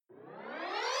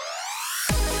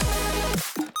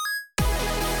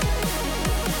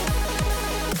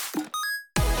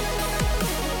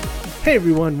Hey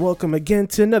everyone, welcome again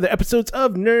to another episode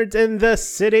of Nerds in the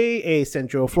City, a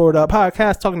Central Florida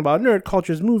podcast talking about nerd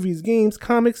cultures, movies, games,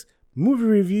 comics, movie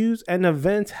reviews, and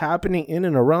events happening in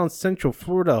and around Central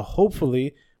Florida.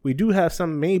 Hopefully, we do have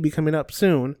some maybe coming up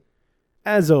soon.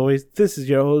 As always, this is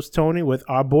your host Tony with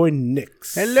our boy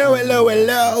Nix. Hello.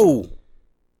 hello.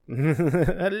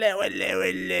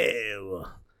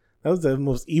 That was the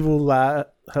most evil lie.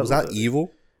 Was that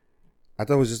evil? I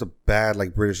thought it was just a bad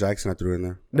British accent I threw in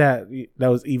there. That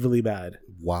was evilly bad.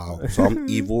 Wow. So I'm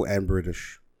evil and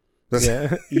British.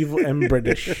 Yeah, evil and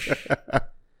British.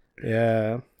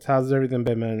 Yeah. How's everything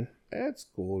been, man? That's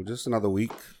cool. Just another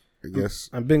week, I guess.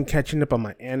 I've been catching up on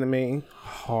my anime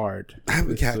hard. I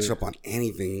haven't catched up on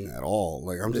anything at all.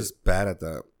 I'm just bad at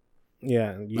that.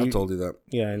 Yeah. I told you that.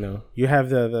 Yeah, I know. You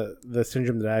have the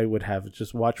syndrome that I would have.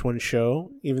 Just watch one show,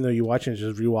 even though you watch it,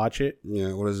 just rewatch it.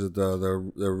 Yeah, what is it?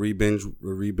 The re-binge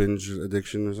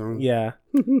addiction or something? Yeah.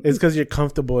 It's because you're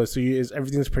comfortable, so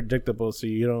everything's predictable, so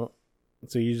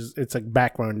it's like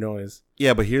background noise.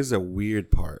 Yeah, but here's the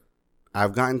weird part.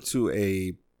 I've gotten to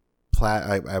a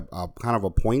kind of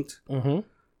a point,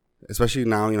 especially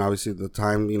now, obviously the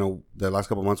time, the last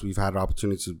couple of months we've had an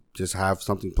opportunity to just have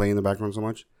something play in the background so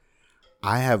much.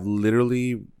 I have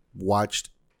literally watched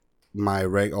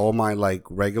all my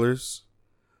regulars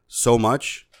so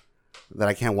much that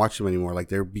I can't watch them anymore.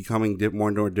 They're becoming more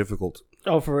and more difficult.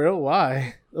 Oh, for real?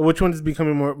 Why? Which one is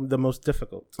becoming the most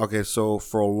difficult? Okay, so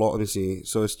let me see.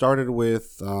 So it started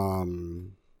with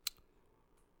I'm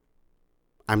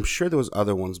sure there was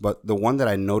other ones, but the one that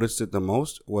I noticed it the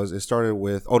most was it started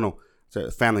with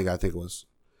Family Guy, I think it was.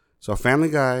 So Family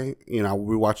Guy, we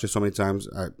rewatched it so many times,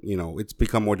 it's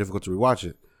become more difficult to rewatch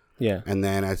it. Yeah. And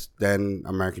then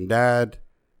American Dad,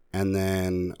 and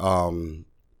then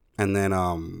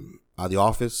The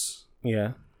Office.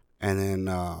 Yeah. And then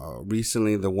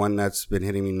recently the one that's been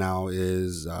hitting me now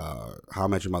is How I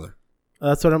Met Your Mother.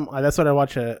 That's what I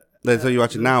watch. That's what you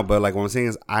watch it now, but what I'm saying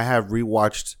is I have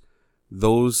rewatched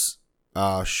those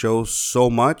shows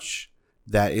so much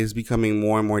that is becoming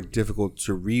more and more difficult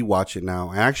to rewatch it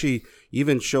now. And actually,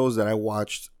 even shows that I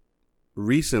watched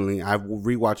recently, I've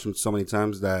rewatched them so many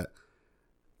times that,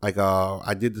 I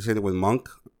did the same thing with Monk.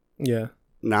 Yeah.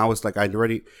 Now it's the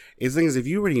thing is, if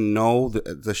you already know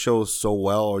the show so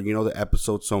well, or the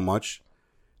episode so much,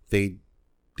 they're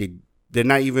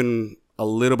not even a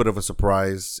little bit of a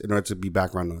surprise in order to be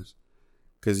background noise.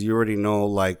 Because you already know,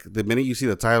 the minute you see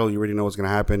the title, you already know what's going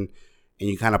to happen. And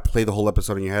you kind of play the whole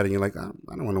episode in your head, and you're like, I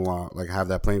don't want to have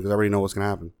that playing because I already know what's going to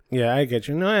happen. Yeah, I get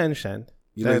you. No, I understand.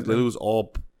 You lose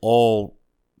all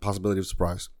possibility of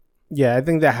surprise. Yeah, I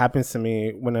think that happens to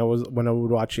me when I would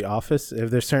watch The Office.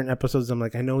 If there's certain episodes I'm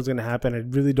like, I know what's going to happen, I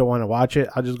really don't want to watch it,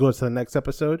 I'll just go to the next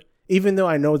episode. Even though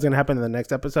I know what's going to happen in the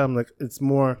next episode, I'm like,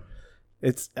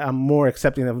 I'm more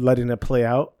accepting of letting it play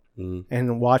out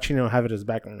and watching it and have it as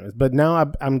background noise. But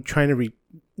now I'm trying to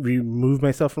remove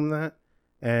myself from that.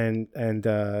 And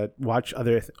watch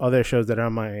other shows that are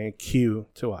on my queue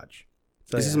to watch.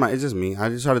 So, it's just me. I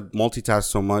just try to multitask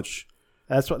so much.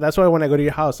 That's why when I go to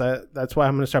your house, that's why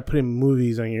I'm gonna start putting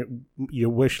movies on your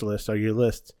wish list or your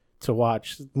list to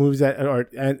watch movies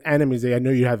and animes that I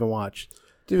know you haven't watched.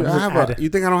 Dude, you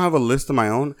think I don't have a list of my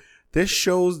own? There's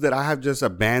shows that I have just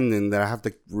abandoned that I have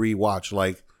to rewatch,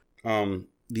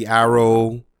 The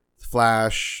Arrow,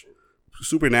 Flash,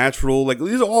 Supernatural.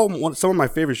 These are all some of my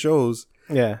favorite shows.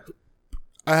 Yeah,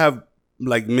 I have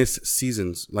missed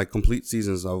seasons, complete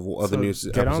seasons of the new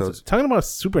episodes. Talking about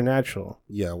Supernatural.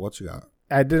 Yeah, what you got?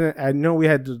 I know we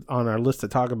had on our list to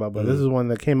talk about, but this is one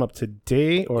that came up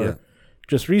today or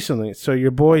just recently. So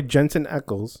your boy Jensen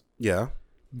Ackles,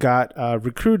 got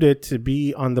recruited to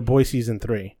be on The Boys season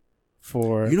 3.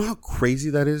 You know how crazy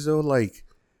that is though.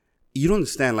 You don't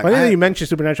understand. I think you mentioned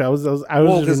Supernatural. I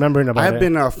was just remembering about it. I have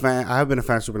been a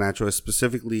fan of Supernatural,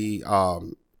 specifically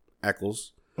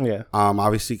Ackles. Yeah.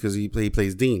 Obviously, because he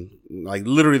plays Dean,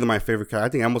 literally my favorite character. I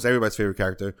think almost everybody's favorite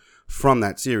character from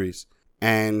that series,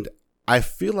 and I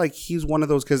feel like he's one of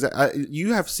those because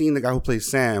you have seen the guy who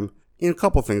plays Sam in a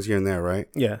couple things here and there, right?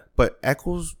 Yeah. But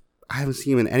Ackles, I haven't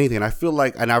seen him in anything. I feel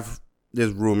like, and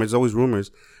there's rumors, always rumors,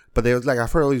 but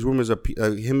I've heard all these rumors of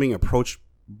him being approached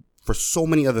for so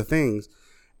many other things,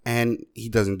 and he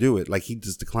doesn't do it. He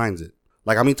just declines it.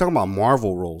 Talking about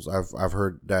Marvel roles, I've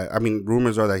heard that.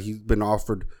 Rumors are that he's been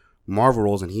offered Marvel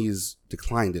roles and he's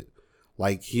declined it.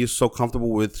 He is so comfortable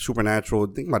with Supernatural.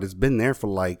 Think about it, it's been there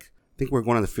for I think we're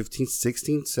going on the 15th,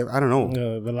 16th, 17th, I don't know.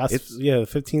 The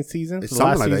 15th season. It's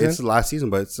something like that. It's the last season,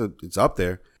 but it's up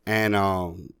there. And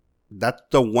that's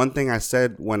the one thing I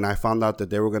said when I found out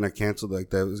that they were going to cancel,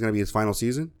 that it was going to be his final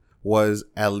season, was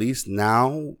at least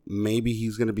now, maybe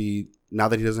he's going to be, now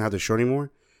that he doesn't have the show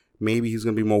anymore, maybe he's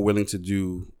going to be more willing to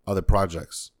do other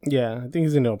projects. Yeah, I think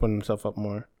he's going to open himself up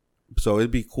more. So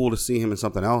it'd be cool to see him in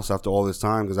something else after all this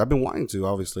time, because I've been wanting to,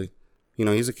 obviously. You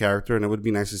know, he's a character, and it would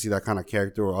be nice to see that kind of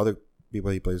character or other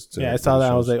people he plays. Yeah, I saw that.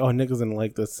 Shows. I was like, oh, Nick doesn't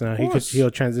like this.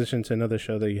 He'll transition to another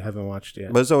show that you haven't watched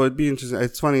yet. But so it'd be interesting.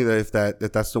 It's funny that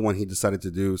if that's the one he decided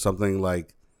to do, something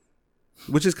like,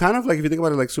 which is kind of like, if you think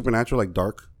about it, like Supernatural, like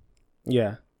dark.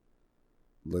 Yeah.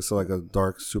 So like a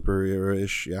dark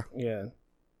superhero-ish, yeah. Yeah.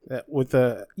 It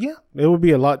would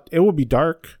be a lot. It would be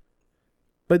dark.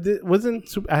 But it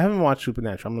wasn't. I haven't watched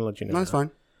Supernatural. I'm gonna let you know. No, that's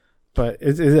fine. But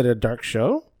is it a dark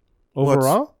show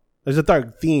overall? There's a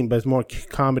dark theme, but it's more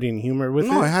comedy and humor with it.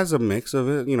 No, it has a mix of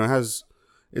it. You know,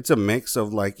 it's a mix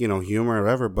of like, you know, humor or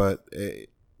whatever. But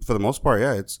for the most part,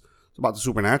 yeah, it's about the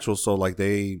supernatural. So like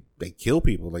they kill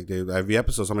people. Like every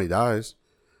episode somebody dies,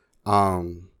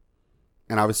 and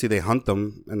obviously they hunt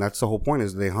them, and that's the whole point.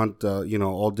 Is they hunt you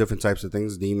know, all different types of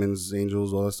things, demons,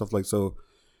 angels, all that stuff. Like, so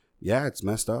yeah, it's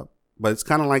messed up. But it's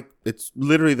kind of like, it's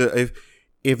literally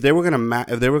if they were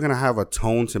gonna have a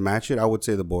tone to match it, I would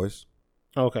say The Boys.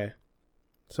 Okay.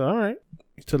 So all right.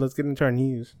 So let's get into our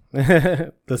news.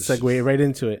 Let's segue right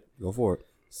into it. Go for it.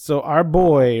 So our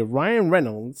boy Ryan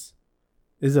Reynolds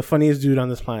is the funniest dude on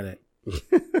this planet.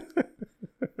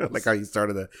 I like how you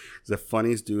started that. He's the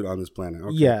funniest dude on this planet.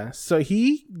 Okay. Yeah. So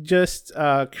he just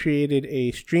created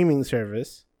a streaming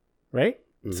service, right?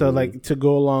 Mm-hmm. So like to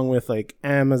go along with like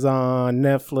Amazon,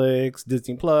 Netflix,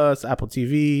 Disney Plus, Apple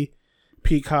TV,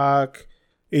 Peacock,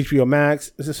 HBO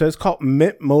Max. So it's called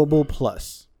Mint Mobile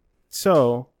Plus.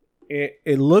 So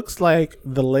it looks like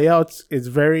the layout is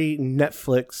very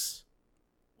Netflix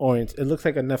oriented. It looks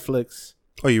like a Netflix.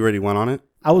 Oh, you already went on it?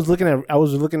 I was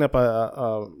looking up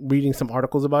reading some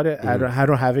articles about it. Mm-hmm. I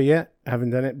don't have it yet. I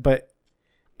haven't done it, but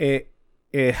it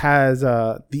has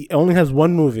only has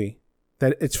one movie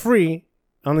that it's free.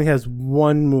 Only has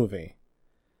one movie.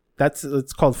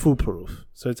 It's called Foolproof.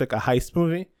 So it's like a heist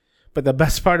movie. But the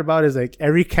best part about it is like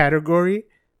every category,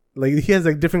 like he has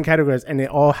like different categories, and it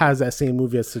all has that same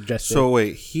movie as suggested. So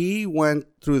wait, he went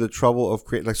through the trouble of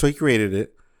so he created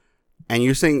it, and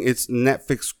you're saying it's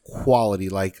Netflix quality,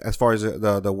 like as far as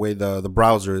the way the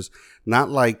browser is, not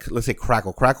like, let's say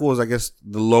Crackle. Crackle is, I guess,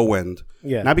 the low end.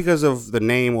 Yeah. Not because of the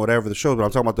name or whatever the show, but I'm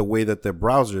talking about the way that their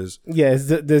browser is. Yeah,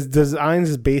 the design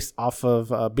is based off of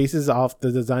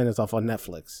the design is off on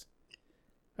Netflix.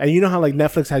 And you know how like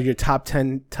Netflix has your top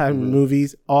 10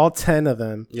 movies? All 10 of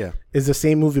them is the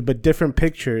same movie, but different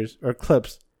pictures or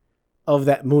clips of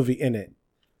that movie in it.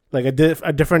 Like a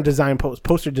different design,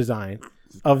 poster design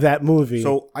of that movie.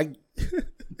 So I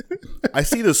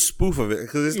see the spoof of it,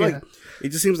 because it's like, it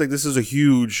just seems like this is a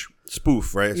huge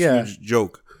spoof, right? It's a huge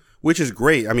joke, which is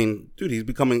great. I mean, dude,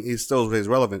 he's still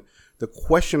relevant. The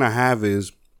question I have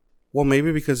is, well,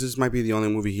 maybe because this might be the only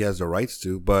movie he has the rights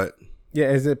to, but...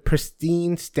 Yeah, it's a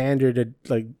pristine standard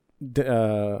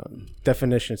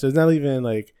definition. So it's not even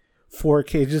like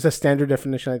 4K. It's just a standard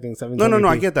definition, I think. 720p. No.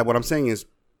 I get that. What I'm saying is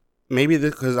maybe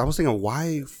because I was thinking,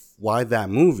 why that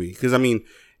movie? Because, I mean,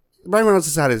 Ryan Reynolds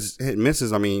has had his hit and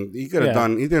misses. I mean, he could have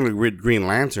done Green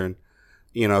Lantern.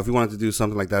 You know, if he wanted to do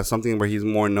something like that, something where he's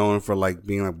more known for like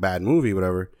being a bad movie,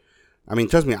 whatever. I mean,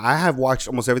 trust me, I have watched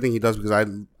almost everything he does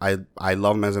because I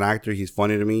love him as an actor. He's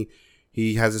funny to me.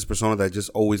 He has this persona that just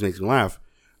always makes me laugh.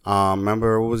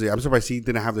 Remember, what was it? I'm surprised he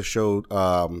didn't have the show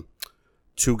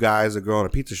Two Guys, a Girl in a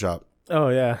Pizza Shop. Oh,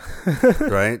 yeah.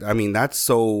 Right? I mean, that's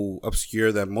so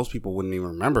obscure that most people wouldn't even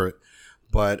remember it.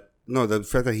 But, no, the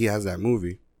fact that he has that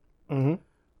movie. Mm-hmm.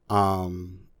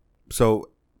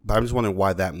 But I'm just wondering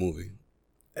why that movie.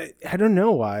 I don't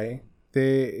know why.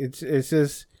 It's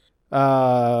just...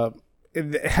 I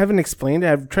haven't explained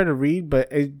it. I've tried to read, but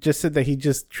it just said that he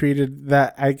just treated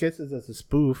that, I guess, as a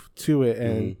spoof to it,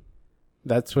 and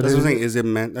that's what. That's what I'm saying. Is it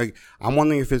meant like? I'm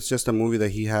wondering if it's just a movie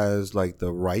that he has like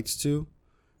the rights to,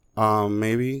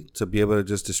 maybe to be able to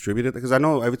just distribute it. Because I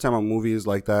know every time a movie is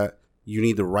like that, you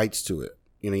need the rights to it.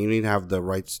 You know, you need to have the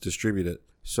rights to distribute it.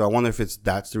 So I wonder if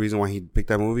that's the reason why he picked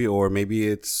that movie, or maybe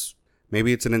it's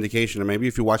an indication, or maybe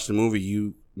if you watch the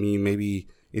movie, maybe.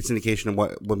 It's an indication of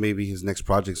what maybe his next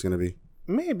project's going to be.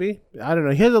 Maybe. I don't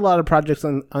know. He has a lot of projects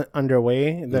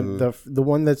underway. The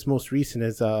one that's most recent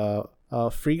is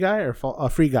Free Guy.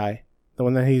 The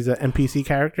one that he's an NPC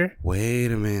character.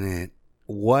 Wait a minute.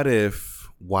 What if...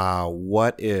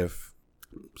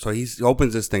 So he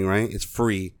opens this thing, right? It's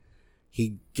free.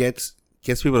 He gets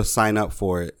people to sign up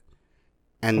for it.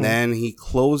 And then he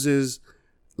closes...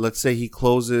 Let's say he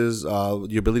closes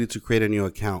your ability to create a new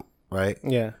account, right?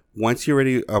 Yeah. Once you're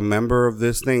already a member of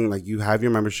this thing, like you have your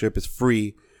membership, it's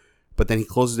free. but then he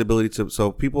closes the ability to.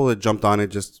 So people that jumped on it,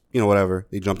 just whatever,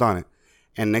 they jumped on it,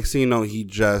 and next thing you know,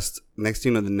 the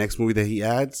next movie that he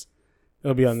adds,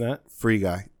 It'll be on that Free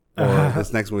Guy or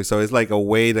this next movie. So it's like a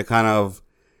way to kind of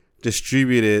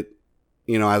distribute it,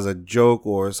 as a joke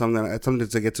or something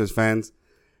to get to his fans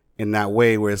in that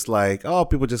way, where it's like, oh,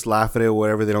 people just laugh at it or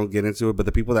whatever, they don't get into it, but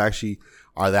the people that actually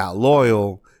are that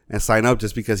loyal and sign up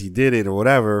just because he did it or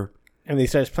whatever, and they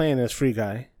start playing as Free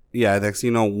Guy. Yeah, next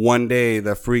one day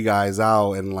the Free Guy's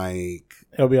out and like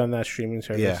it'll be on that streaming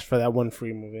service for that one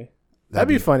free movie. That'd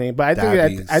be funny, but I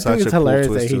think it's hilarious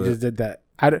that he just did that.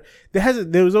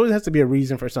 There always has to be a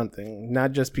reason for something,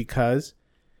 not just because.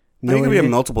 I think it could be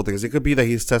multiple things. It could be that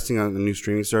he's testing on a new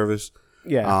streaming service.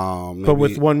 Yeah, but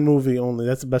with one movie only.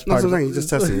 That's the best part. No, he's just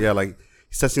testing. Yeah, like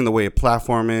he's testing the way a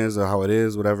platform is or how it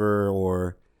is, whatever.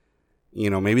 Or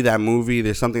maybe that movie.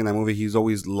 There's something in that movie. He's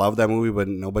always loved that movie, but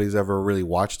nobody's ever really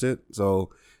watched it. So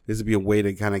this would be a way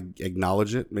to kind of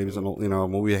acknowledge it. Maybe some a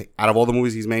movie out of all the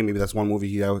movies he's made. Maybe that's one movie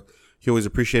he always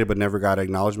appreciated but never got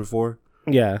acknowledged before.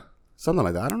 Yeah, something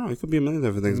like that. I don't know. It could be a million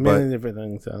different things. Different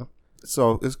things.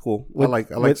 So it's cool. I like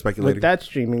speculating. With that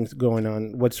streaming going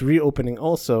on, what's reopening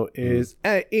also is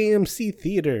at AMC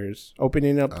theaters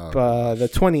opening up the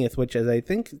 20th, which is I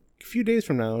think a few days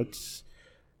from now. It's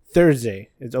Thursday.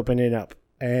 It's opening up,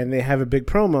 and they have a big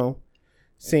promo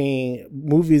saying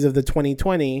movies of the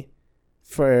 2020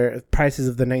 for prices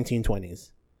of the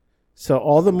 1920s. So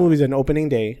all the movies on opening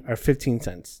day are 15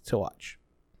 cents to watch.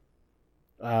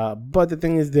 But the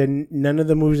thing is that none of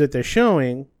the movies that they're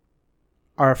showing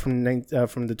are from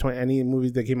any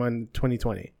movies that came out in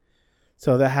 2020.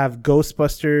 So they have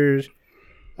Ghostbusters.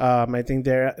 I think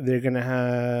they're gonna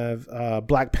have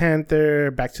Black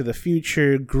Panther, Back to the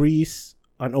Future, Grease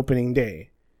on opening day.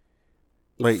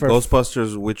 Wait,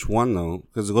 Ghostbusters, which one though?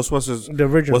 Because Ghostbusters, the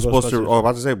original Ghostbusters. Oh, I'm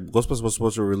about to say Ghostbusters was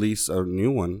supposed to release a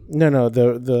new one. No,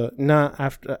 the not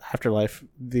Afterlife,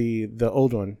 the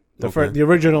old one, the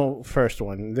original first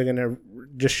one. They're gonna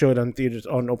just show it on theaters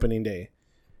on opening day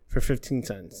for 15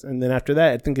 cents, and then after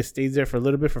that, I think it stays there for a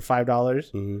little bit for $5.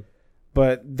 Mm-hmm.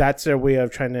 But that's their way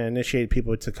of trying to initiate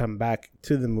people to come back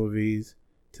to the movies,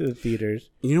 to the theaters.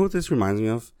 You know what this reminds me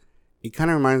of? It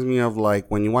kind of reminds me of like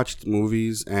when you watch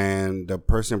movies and the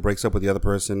person breaks up with the other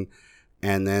person,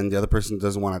 and then the other person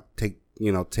doesn't want to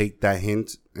take that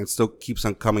hint and still keeps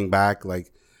on coming back,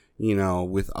 like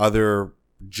with other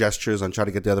gestures on trying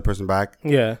to get the other person back.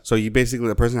 Yeah. So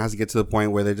the person has to get to the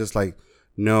point where they're just like,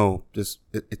 no, just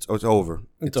it's over.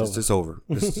 It's over.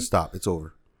 Just stop. It's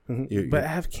over. Mm-hmm. But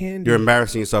have candy. You're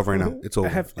embarrassing yourself right now. It's over.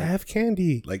 Have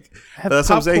candy. Like have that's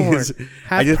popcorn. what I'm saying.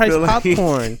 I just feel like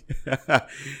popcorn.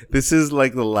 This is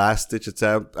like the last ditch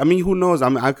attempt. I mean, who knows?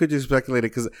 I could just speculate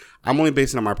it because I'm only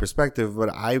basing it on my perspective.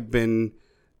 But I've been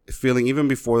feeling even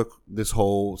before this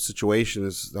whole situation,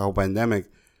 the whole pandemic,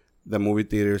 the movie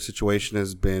theater situation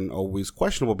has been always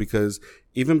questionable because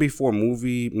even before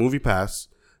Movie Pass.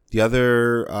 The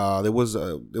other, there was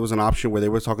an option where they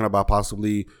were talking about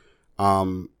possibly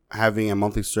having a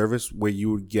monthly service where you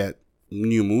would get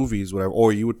new movies, whatever,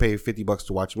 or you would pay $50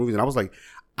 to watch movies. And I was like,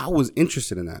 I was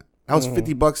interested in that. That was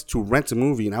 $50 to rent a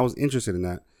movie, and I was interested in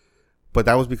that. But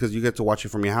that was because you get to watch it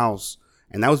from your house,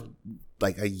 and that was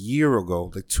like a year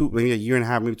ago, maybe a year and a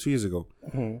half, maybe 2 years ago.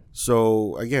 Mm-hmm.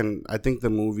 So again, I think the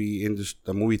movie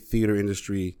theater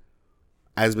industry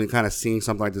has been kind of seeing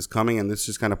something like this coming, and this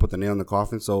just kind of put the nail in the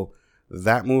coffin. So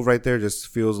that move right there just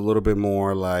feels a little bit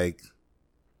more like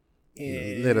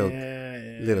little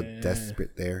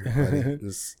desperate there.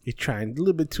 You're trying a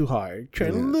little bit too hard. A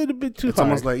little bit too hard. It's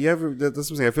almost like that's what I'm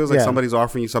saying. It feels like somebody's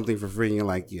offering you something for free, and you're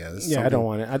like, I don't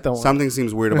want it. Something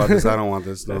seems weird about this. I don't want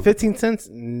this. No. 15 cents?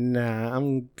 Nah,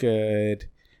 I'm good.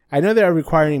 I know they are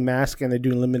requiring masks and they're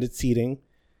doing limited seating.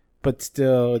 But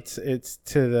still, it's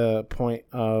to the point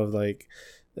of like,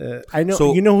 I know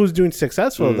who's doing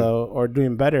successful though, or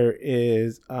doing better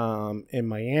is in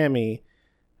Miami.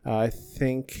 I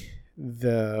think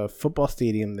the football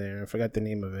stadium there. I forgot the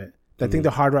name of it. I think the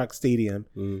Hard Rock Stadium.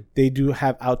 They do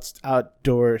have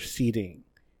outdoor seating,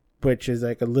 which is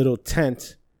like a little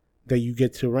tent that you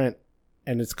get to rent,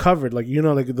 and it's covered like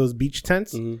like those beach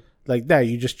tents, like that.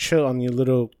 You just chill on your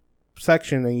little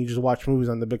section and you just watch movies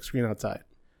on the big screen outside.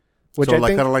 Which so I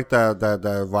like kind of like that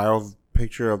viral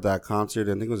picture of that concert.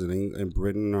 I think it was in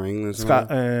Britain or England.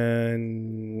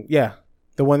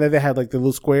 The one that they had like the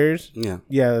little squares. Yeah,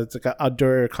 it's like an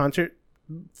outdoor concert,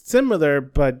 similar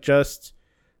but just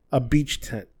a beach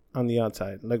tent on the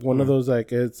outside, like one of those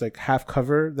like it's like half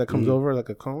cover that comes over like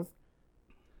a cone.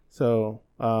 So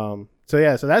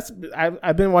that's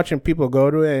I've been watching people go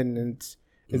to it, and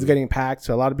it's getting packed.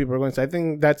 So a lot of people are going. So I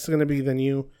think that's going to be the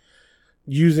new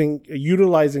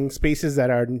utilizing spaces that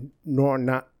are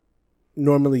not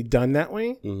normally done that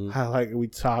way. How, like we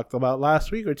talked about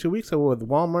last week or 2 weeks ago with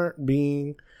Walmart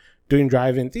doing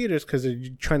drive-in theaters because they're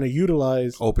trying to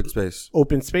utilize open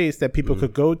space that people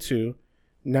could go to.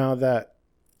 Now that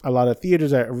a lot of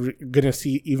theaters are going to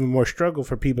see even more struggle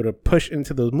for people to push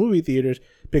into those movie theaters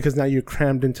because now you're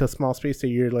crammed into a small space that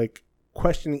you're like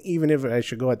questioning even if I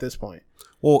should go at this point.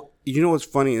 Well, you know what's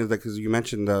funny is that because you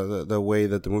mentioned the way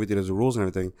that the movie theaters, the rules and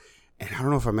everything, and I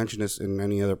don't know if I mentioned this in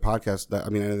any other podcast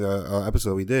any other episode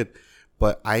that we did,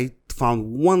 but I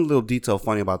found one little detail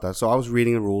funny about that. So I was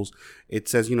reading the rules. It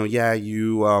says,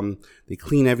 they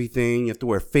clean everything. You have to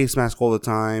wear a face mask all the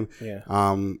time. Yeah.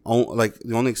 Like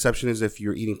the only exception is if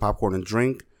you're eating popcorn and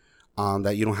drink,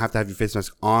 that you don't have to have your face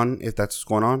mask on if that's what's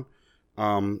going on.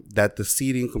 That the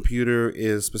seating computer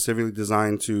is specifically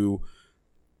designed to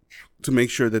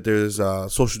make sure that there's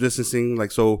social distancing.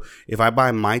 Like, so if I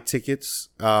buy my tickets,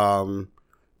 the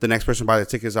next person buy the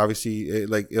tickets, obviously,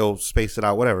 it'll space it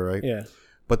out, whatever, right? Yeah.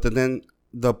 But then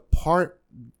the part,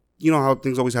 you know how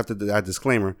things always have to add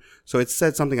disclaimer. So it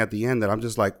said something at the end that I'm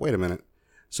just like, wait a minute.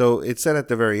 So it said at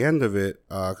the very end of it,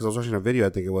 because I was watching a video, I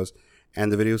think it was,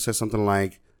 and the video says something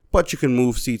like, but you can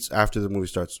move seats after the movie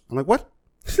starts. I'm like, what?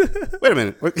 Wait a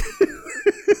minute.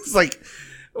 It's like,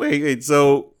 wait.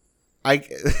 So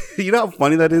you know how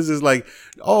funny that is? Is like,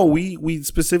 oh, we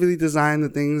specifically designed the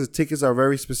things. The tickets are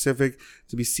very specific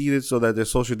to be seated so that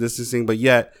there's social distancing, but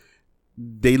yet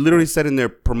they literally said in their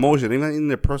promotion, even in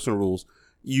their personal rules,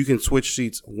 you can switch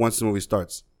seats once the movie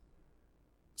starts.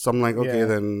 So I'm like, okay,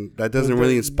 then that doesn't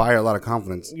really inspire a lot of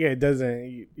confidence. Yeah, it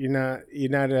doesn't. You're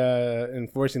not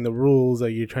enforcing the rules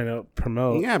that you're trying to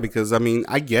promote. Yeah, because I mean,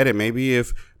 I get it. Maybe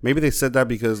they said that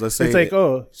because let's say it's like,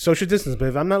 oh, social distance, but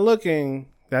if I'm not looking,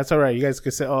 that's all right. You guys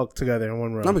could sit all together in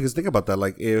one row. No, because think about that.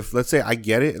 Like, if let's say I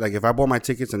get it, like if I bought my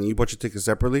tickets and you bought your tickets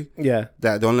separately, yeah,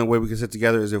 that the only way we can sit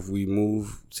together is if we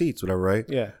move seats, whatever, right?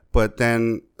 Yeah. But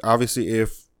then obviously,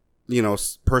 if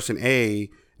person A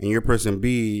and your person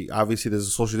B, obviously there's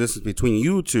a social distance between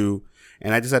you two,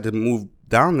 and I just had to move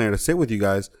down there to sit with you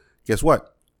guys. Guess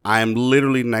what? I'm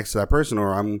literally next to that person,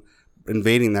 or I'm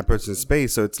invading that person's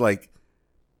space. So it's like,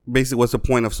 basically, what's the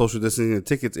point of social distancing the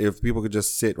tickets if people could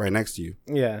just sit right next to you?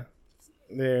 Yeah,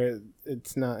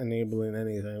 it's not enabling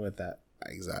anything with that.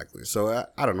 Exactly. So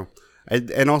I don't know,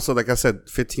 and also like I said,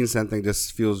 15-cent thing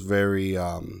just feels very,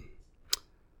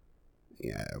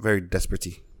 very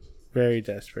desperate-y. Very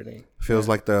desperate. Feels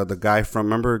like the guy from,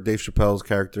 remember Dave Chappelle's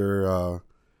character,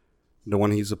 the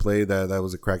one he used to play that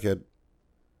was a crackhead.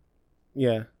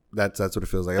 Yeah. That's what it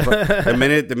feels like. The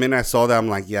minute I saw that, I'm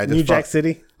like, yeah, I just New Jack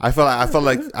City. I felt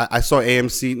like I saw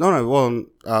AMC. No, well,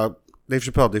 Dave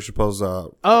Chappelle's. Dave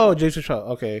Chappelle.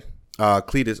 Okay.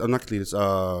 Cletus. I'm not Cletus.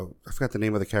 I forgot the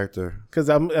name of the character. Because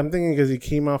I'm thinking because he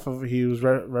came off of he was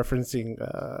referencing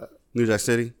New Jack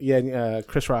City. Yeah,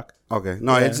 Chris Rock. Okay.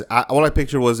 No, yeah. All I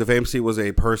pictured was if AMC was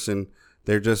a person,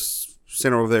 they're just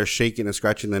sitting over there shaking and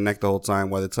scratching their neck the whole time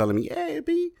while they're telling me, "Yeah,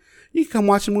 B, you can come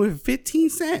watch a movie for 15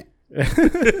 cents."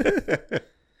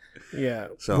 Yeah.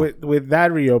 So with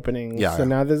that reopening,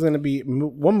 now there's going to be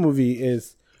one movie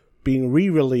is being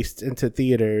re-released into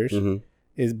theaters.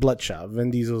 Is Bloodshot,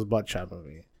 Vin Diesel's Bloodshot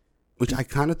movie, which I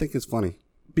kind of think is funny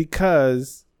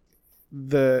because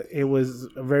it was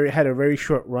had a very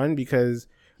short run because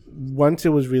once it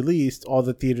was released, all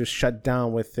the theaters shut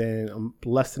down within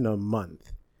less than a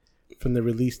month from the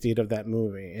release date of that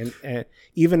movie, and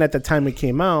even at the time it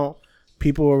came out,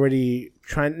 people were already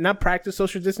trying not practice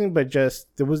social distancing, but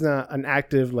just there was not an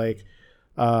active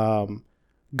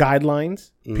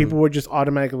guidelines. People were just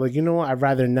automatically like, you know what, I'd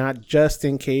rather not, just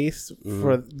in case,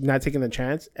 for not taking the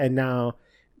chance. And now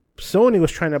Sony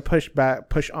was trying to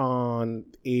push on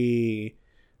a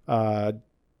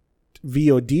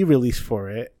VOD release for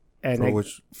it, and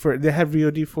they had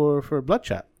VOD for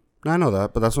Bloodshot. I know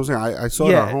that, but that's what I'm saying. I saw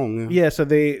it at home. Yeah, so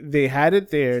they had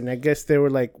it there, and I guess they were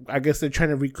like, they're trying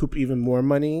to recoup even more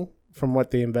money from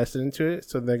what they invested into it,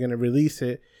 so they're gonna release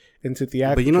it into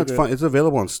theatrical. But you know, it's fun. It's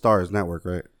available on Starz Network,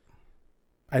 right?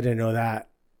 I didn't know that.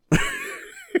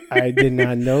 I did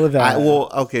not know that.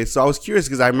 Okay. So I was curious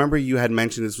because I remember you had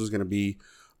mentioned this was going to be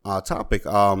a topic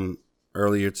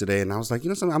earlier today, and I was like,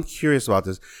 something, I'm curious about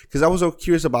this because I was so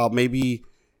curious about maybe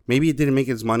it didn't make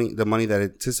the money that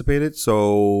it anticipated,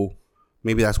 so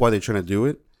maybe that's why they're trying to do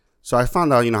it. So I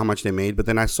found out how much they made, but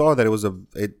then I saw that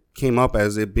it came up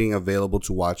as it being available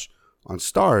to watch on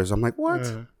Starz. I'm like, what?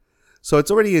 Mm. So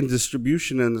it's already in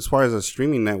distribution, and as far as a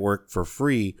streaming network for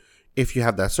free, if you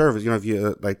have that service, if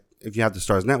you have the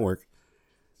Starz network.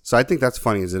 So I think that's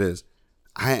funny as it is.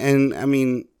 I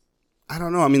I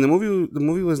don't know. I mean, the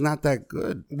movie was not that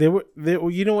good.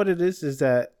 You know what it is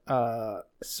that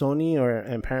Sony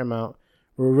and Paramount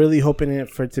were really hoping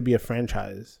for it to be a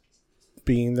franchise,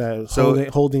 being that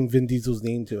holding Vin Diesel's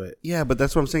name to it. Yeah, but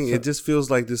that's what I'm saying. It just feels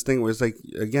like this thing where it's like,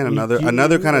 again, another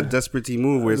kind of desperate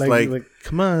move where it's like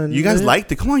come on, you guys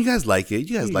liked it. Come on, you guys like it.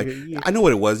 You guys like it. I know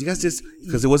what it was. You guys just,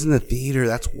 because it was in the theater.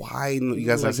 That's why you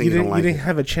guys are saying you don't like it. You didn't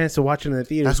have a chance to watch it in the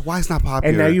theater. That's why it's not popular.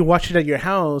 And now you watch it at your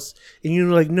house, and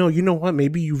you're like, no, you know what?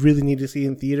 Maybe you really need to see it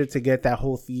in theater to get that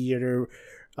whole theater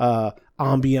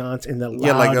ambiance and the loud,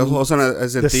 yeah, like also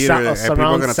as a theater, and people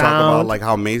are gonna talk about like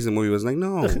how amazing the movie was. Like,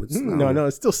 no, it's no,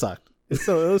 it still sucked. It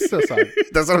was still sucked.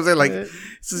 That's what I'm saying. Like,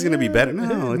 this is gonna be better.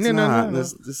 No, it's not. No.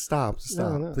 Just stop,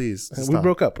 please. Just we stop.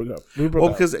 broke up. Well,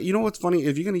 because you know what's funny?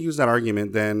 If you're gonna use that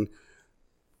argument, then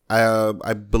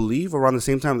I believe around the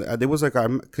same time there was like,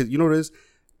 because you know what it is.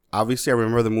 Obviously, I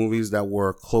remember the movies that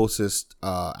were closest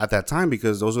at that time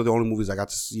because those were the only movies I got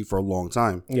to see for a long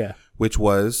time. Yeah, which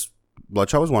was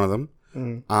Bloodshot was one of them.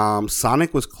 Mm-hmm.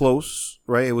 Sonic was close,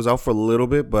 right? It was out for a little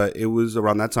bit, but it was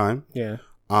around that time. Yeah.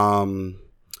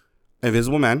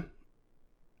 Invisible Man.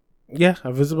 Yeah,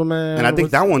 Invisible Man. And I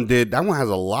think that one has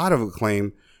a lot of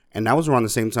acclaim, and that was around the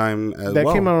same time as well. That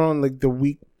came around like the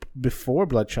week before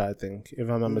Bloodshot, I think, if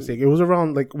I'm not mistaken. It was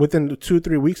around like within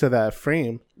 2-3 weeks of that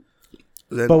frame.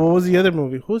 But what was the other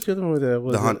movie? Who was the other movie that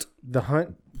was The Hunt? The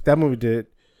Hunt. That movie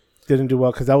didn't do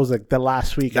well because that was like the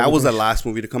last week. That was the last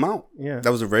movie to come out. Yeah,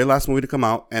 that was the very last movie to come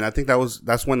out, and I think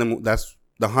that's when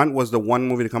The Hunt was the one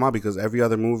movie to come out because every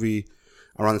other movie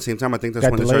around the same time, I think that's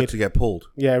when they started to get pulled.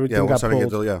 Yeah, everything got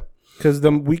pulled. Yeah, because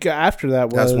the week after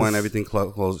that's when everything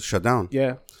shut down.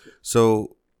 Yeah,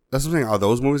 so that's what I'm saying. Are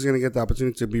those movies going to get the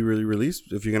opportunity to be really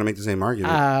released if you're going to make the same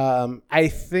argument? I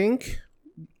think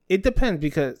it depends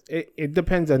because it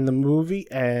depends on the movie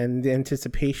and the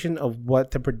anticipation of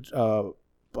what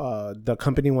the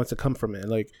company wants to come from it.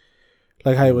 Like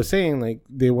how I was saying, like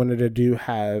they wanted to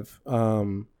have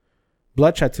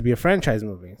Bloodshot to be a franchise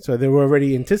movie, so they were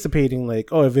already anticipating like,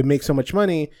 oh, if it makes so much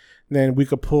money, then we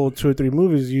could pull 2 or 3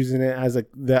 movies using it as like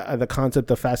the concept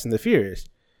of Fast and the Furious.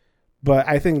 But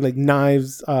I think like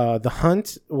Knives, The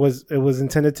Hunt was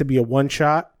intended to be a one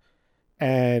shot,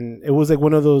 and it was like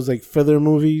one of those like filler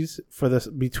movies for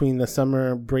between the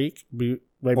summer break.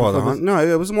 Right. Well, no,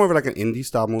 it was more of like an indie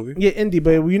style movie. Yeah, indie,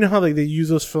 but you know how like they use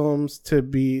those films to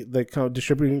be like kind of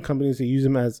distributing companies. They use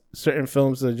them as certain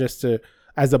films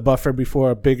as a buffer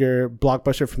before a bigger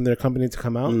blockbuster from their company to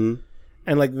come out. Mm-hmm.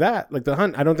 And like that, like The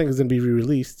Hunt, I don't think is gonna be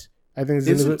re-released. I think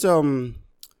isn't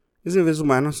Invisible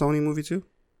Man a Sony movie too?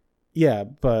 Yeah,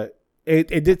 but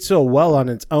it did so well on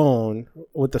its own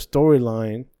with the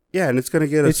storyline. Yeah, and it's gonna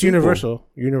get a sequel.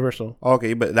 Universal.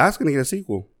 Okay, but that's gonna get a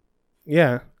sequel.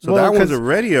 Yeah, so that one's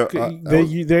already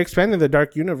they're expanding the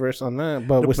Dark Universe on that,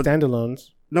 but with standalones.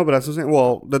 No, but that's what I'm saying.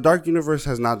 Well, the Dark Universe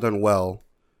has not done well,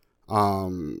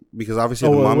 because obviously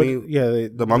the Mummy,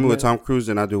 the Mummy with Tom Cruise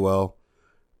did not do well,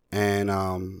 and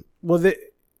that was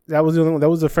the only one.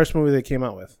 That was the first movie they came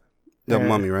out with. The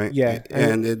Mummy, right? Yeah,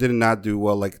 and it did not do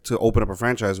well, like to open up a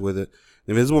franchise with it.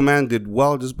 The Invisible Man did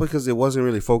well just because it wasn't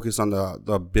really focused on the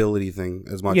ability thing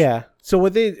as much. Yeah. So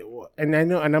what and I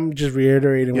know, and I'm just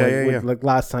reiterating like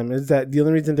last time, is that the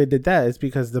only reason they did that is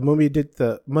because the Mummy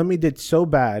did so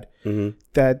bad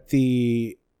that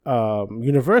the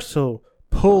Universal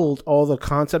pulled all the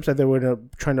concepts that they were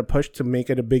trying to push to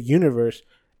make it a big universe,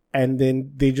 and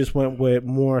then they just went with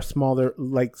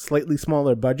slightly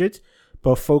smaller budgets,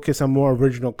 but focus on more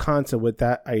original concept with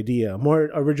that idea, more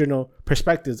original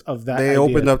perspectives of that. They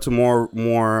opened up to more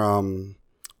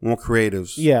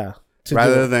creatives. Yeah.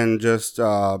 Rather than just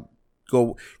go,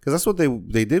 because that's what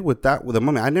they did with the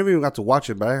Mummy. I never even got to watch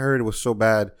it, but I heard it was so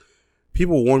bad.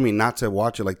 People warned me not to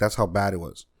watch it. Like that's how bad it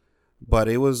was. But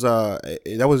it was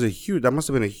that must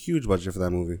have been a huge budget for that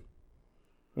movie.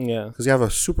 Yeah, because you have a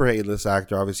super A-list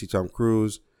actor, obviously Tom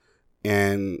Cruise,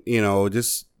 and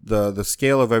just the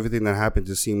scale of everything that happened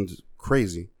just seemed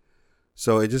crazy.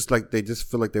 So it just like they just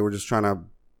feel like they were just trying to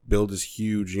build this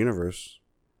huge universe.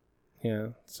 Yeah.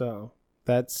 So.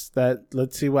 That's that.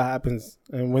 Let's see what happens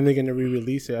and when they're going to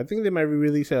re-release it. I think they might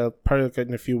re-release it probably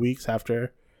in a few weeks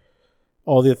after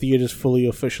all the theaters fully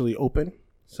officially open.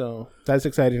 So that's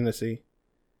exciting to see.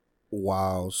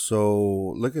 Wow.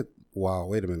 So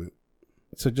wait a minute.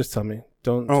 So just tell me.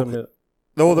 Don't okay. tell me.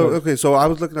 No, okay. So I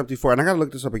was looking up before, and I got to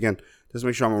look this up again just to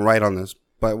make sure I'm right on this.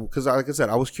 But because, like I said,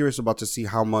 I was curious about to see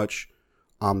how much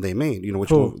they made. Which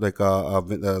movie, like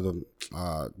the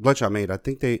Bloodshot made. I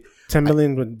think they 10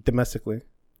 million domestically.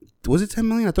 Was it 10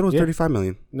 million? I thought it was 35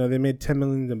 million. No, they made 10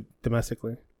 million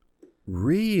domestically.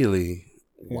 Really?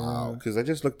 Yeah. Wow. Because I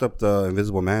just looked up the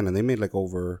Invisible Man, and they made like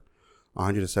over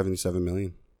 177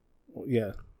 million.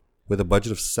 Yeah. With a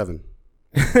budget of 7.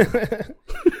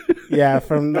 Yeah,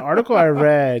 from the article I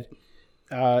read,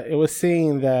 it was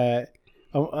saying that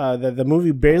the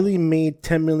movie barely made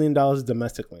 $10 million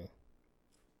domestically.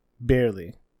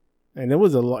 Barely. And it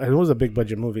was a big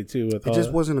budget movie too. It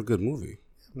just wasn't a good movie.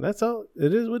 That's all.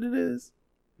 It is what it is.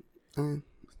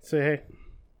 So hey,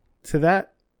 to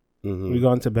that, we go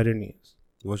on to better news.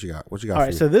 What you got? All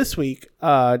right. So this week,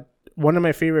 one of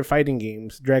my favorite fighting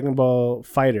games, Dragon Ball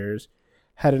FighterZ,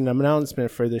 had an announcement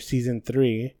for their season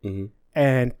 3,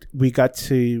 and we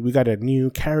got a new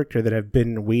character that I've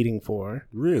been waiting for.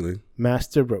 Really?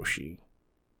 Master Roshi.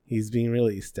 He's being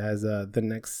released as the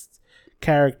next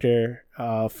character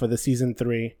for the season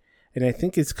 3, and I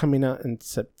think it's coming out in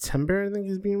September. I think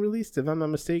he's being released, if I'm not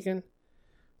mistaken.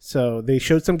 So they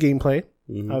showed some gameplay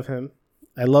of him.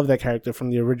 I love that character from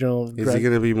the original. Is he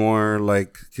gonna be more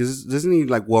like? Because isn't he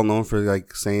like well known for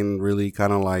like saying really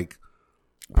kind of like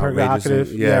provocative?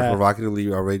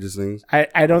 Provocatively outrageous things.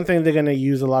 I don't think they're gonna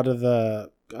use a lot of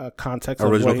the context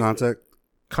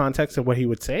of what he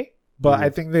would say, but I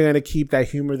think they're gonna keep that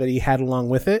humor that he had along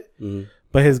with it.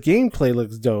 But his gameplay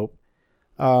looks dope.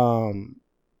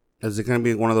 Is it gonna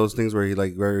be one of those things where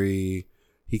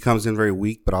he comes in very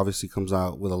weak, but obviously comes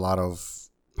out with a lot of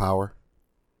power?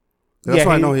 That's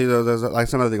why I know he does.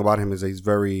 Like another thing about him is that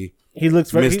he looks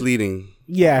very misleading.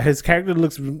 His character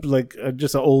looks like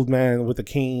just an old man with a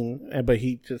cane, but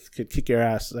he just could kick your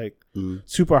ass like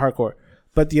super hardcore.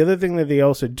 But the other thing that they're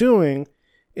also doing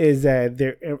is that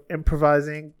they're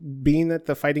improvising, being that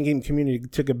the fighting game community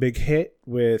took a big hit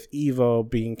with EVO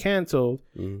being canceled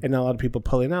and a lot of people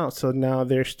pulling out. So now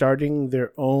they're starting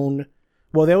their own.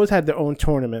 Well, they always had their own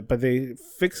tournament, but they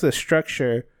fixed the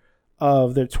structure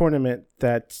of their tournament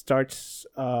that starts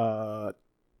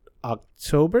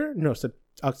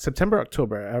September,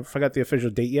 October. I forgot the official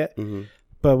date yet.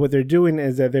 But what they're doing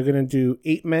is that they're going to do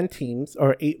 8-man teams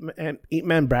or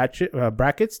 8-man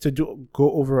brackets to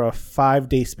go over a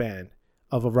 5-day span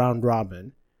of a round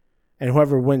robin. And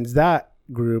whoever wins that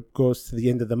group goes to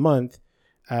the end of the month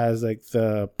as like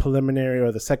the preliminary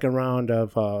or the second round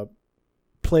of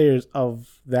players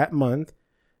of that month.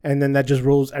 And then that just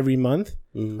rolls every month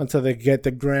until they get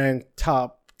the grand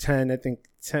top 10, I think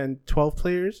 12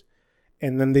 players.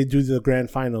 And then they do the grand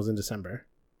finals in December.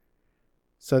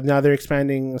 So now they're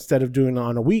expanding, instead of doing it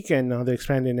on a weekend, now they're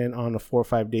expanding it on a 4 or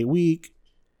 5 day week.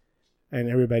 And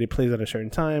everybody plays at a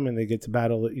certain time and they get to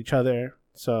battle each other.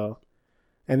 So,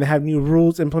 and they have new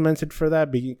rules implemented for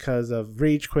that because of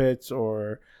rage quits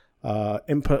or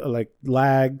input like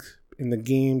lag in the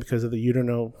game because of you don't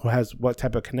know who has what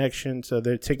type of connection. So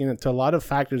they're taking it to a lot of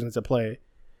factors into play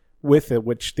with it,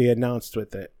 which they announced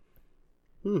with it.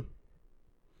 I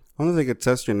wonder if they could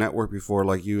test your network before,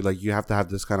 like you have to have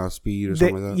this kind of speed or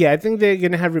something like that. Yeah, I think they're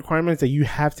gonna have requirements that you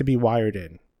have to be wired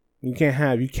in. You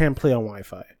can't play on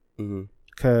Wi-Fi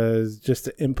because just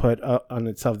the input on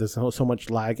itself, there's so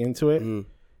much lag into it.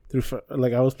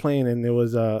 Like I was playing and there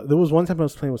was one time I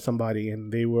was playing with somebody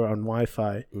and they were on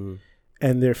Wi-Fi.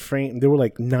 And they were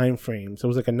like 9 frames. It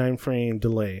was like a 9-frame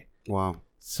delay. Wow.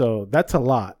 So that's a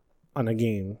lot on a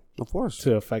game. Of course.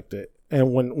 To affect it.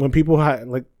 And when people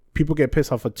get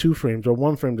pissed off of 2 frames or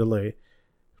 1 frame delay,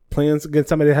 playing against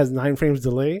somebody that has 9 frames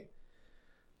delay,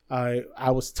 I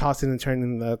was tossing and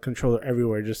turning the controller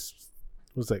everywhere. Just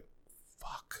was like,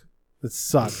 fuck. This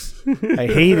sucks. I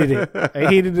hated it. I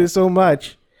hated it so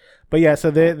much. But yeah,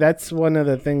 so that's one of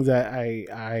the things that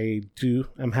I do.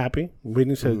 I'm happy. I'm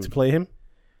waiting to play him.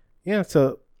 Yeah,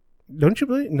 so don't you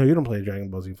play? No, you don't play Dragon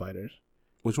Ball Z FighterZ.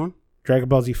 Which one? Dragon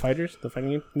Ball Z FighterZ, the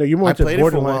fighting game? No, you more into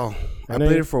Borderlands. I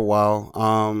played it for a while.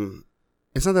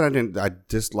 It's not that I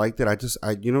disliked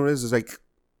it. You know what it is? It's like,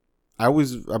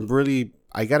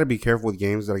 I got to be careful with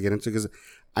games that I get into because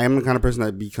I am the kind of person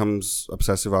that becomes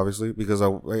obsessive, obviously, because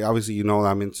obviously,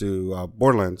 I'm into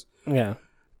Borderlands. Yeah.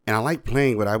 And I like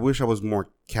playing, but I wish I was more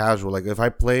casual. Like if I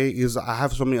play, because I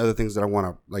have so many other things that I want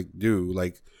to like do.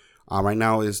 Like right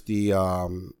now is the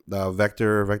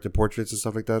vector portraits and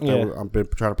stuff like that. Yeah. That I'm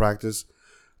trying to practice.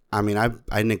 I mean,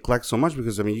 I neglect so much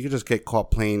because you could just get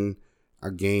caught playing a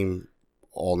game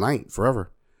all night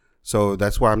forever. So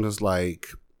that's why I'm just like,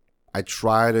 I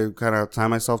try to kind of time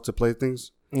myself to play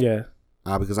things. Yeah.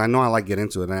 Because I know I like get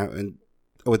into it, and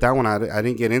with that one, I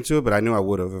didn't get into it, but I knew I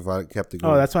would have if I kept it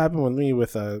going. Oh, that's what happened with me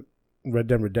with Red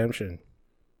Dead Redemption.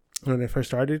 When I first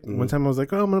started, one time I was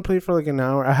like, oh, I'm going to play for like an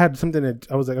hour. I had something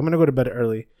I was like, I'm going to go to bed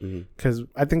early because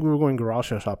I think we were going garage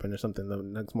shopping or something the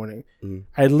next morning.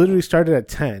 I literally started at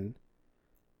 10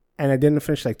 and I didn't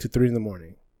finish like 2, 3 in the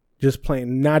morning. Just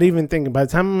playing, not even thinking. By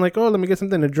the time I'm like, oh, let me get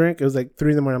something to drink, it was like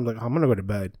 3 in the morning. I'm like, oh, I'm going to go to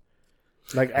bed.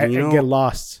 Like I get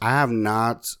lost. I have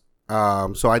not.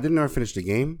 So I didn't ever finish the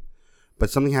game, but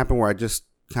something happened where I just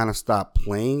kind of stopped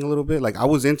playing a little bit. Like I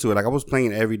was into it. Like I was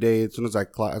playing it every day as soon as I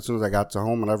got to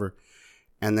home, whatever.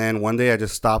 And then one day I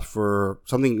just stopped for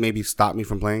something. Maybe stopped me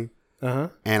from playing.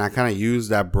 And I kind of used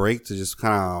that break to just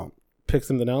kind of pick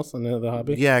something else, another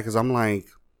hobby. Yeah, because I'm like,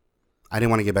 I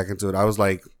didn't want to get back into it. I was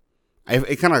like,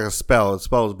 it kind of like a spell. The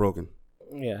spell was broken.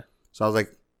 Yeah. So I was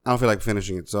like, I don't feel like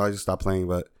finishing it, so I just stopped playing.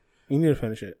 But you need to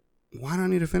finish it. Why do I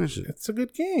need to finish it? It's a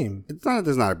good game. It's not.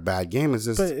 It's not a bad game. It's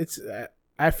just. But it's.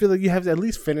 I feel like you have to at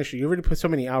least finish it. You already put so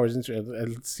many hours into it.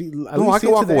 I can walk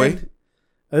away.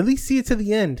 At least see it to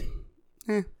the end.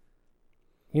 You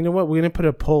know what? We're gonna put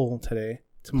a poll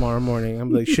tomorrow morning.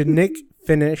 I'm like, should Nick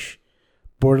finish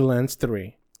Borderlands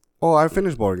 3? Oh, I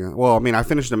finished Borderlands. Well, I mean, I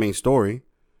finished the main story.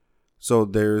 So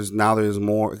there's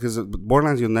more because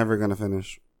Borderlands you're never gonna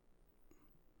finish.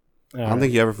 I don't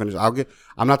think you ever finish.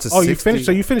 I'm not to. Oh, 60. You finished.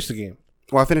 So you finished the game.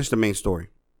 Well, I finished the main story.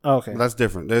 Oh, okay, that's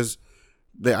different.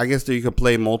 I guess that you could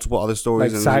play multiple other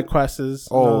stories like and side quests.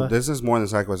 Oh, this is more than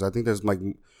side quests. I think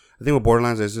with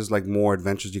Borderlands, there's just like more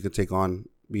adventures you could take on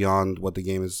beyond what the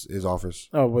game is offers.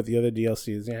 Oh, with the other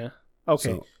DLCs, yeah.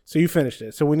 Okay, so you finished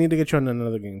it. So we need to get you on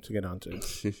another game to get onto.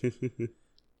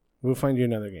 We'll find you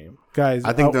another game, guys.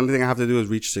 I think the only thing I have to do is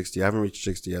reach 60. I haven't reached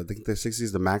 60 yet. I think the 60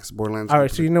 is the max Borderlands. All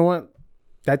right, so you know what?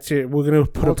 That's it. We're gonna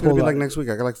put a poll. It's gonna be like next week.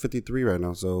 I got like 53 right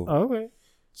now. So okay.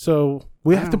 So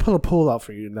we have to pull a poll out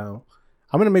for you now.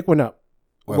 I'm gonna make one up.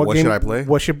 What should I play?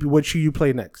 What should you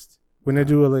play next? We're gonna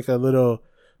do a little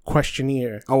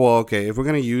questionnaire. Oh well, okay. If we're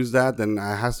gonna use that, then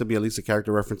it has to be at least a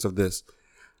character reference of this.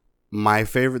 My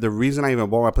favorite. The reason I even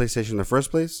bought my PlayStation in the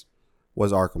first place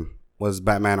was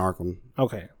Batman Arkham.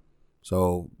 Okay.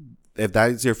 So if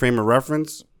that's your frame of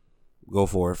reference, go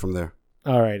for it from there.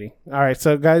 Alrighty. All right.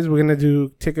 So guys, we're gonna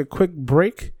take a quick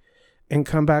break and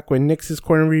come back with Nick's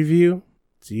Corner Review.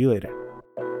 See you later.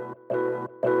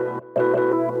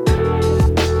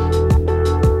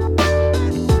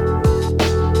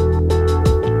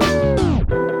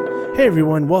 Hey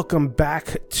everyone, welcome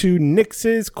back to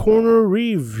Nick's Corner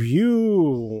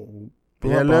Review.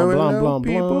 Hello,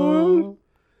 people.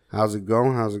 How's it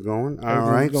going?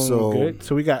 All right, so good.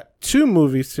 So we got 2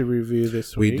 movies to review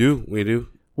this week. We do.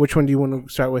 Which one do you want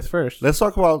to start with first? Let's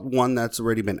talk about one that's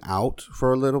already been out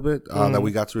for a little bit that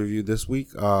we got to review this week,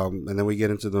 and then we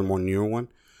get into the more newer one.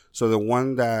 So the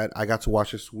one that I got to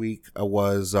watch this week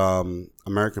was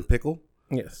American Pickle.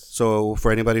 Yes. So for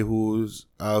anybody who's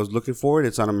was looking for it,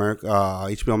 it's on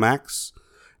HBO Max,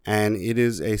 and it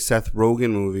is a Seth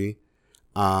Rogen movie.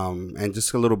 And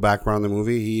just a little background on the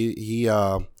movie.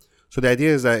 So the idea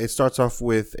is that it starts off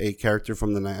with a character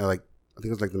from the I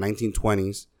think it's like the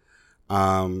 1920s.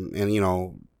 And you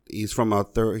know, he's from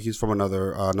another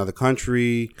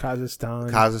country,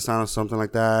 Kazakhstan or something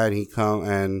like that. And he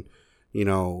comes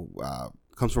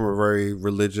from a very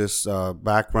religious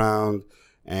background,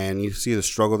 and you see the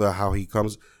struggle that how he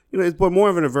comes. But more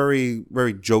of in a very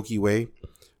very jokey way.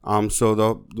 So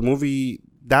the movie,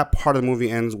 that part of the movie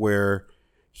ends where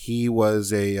he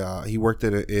worked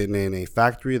in a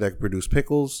factory that produced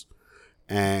pickles,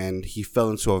 and he fell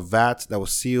into a vat that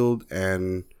was sealed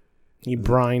and. He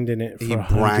brined in it. For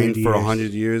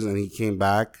 100 years, and he came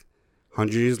back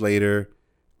 100 years later,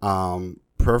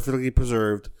 perfectly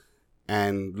preserved,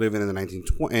 and living in the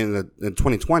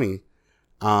 2020.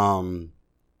 And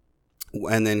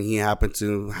then he happened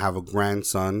to have a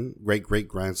grandson, great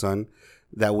grandson,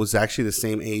 that was actually the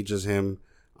same age as him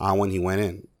when he went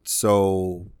in.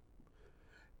 So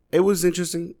it was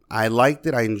interesting. I liked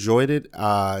it. I enjoyed it.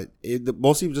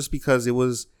 Mostly just because it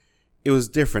was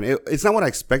different. It's not what I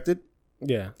expected.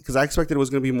 Yeah, because I expected it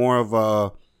was going to be more of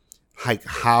a like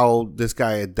how this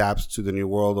guy adapts to the new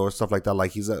world or stuff like that. Like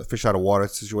he's a fish out of water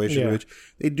situation, which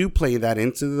they do play that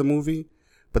into the movie,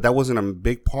 but that wasn't a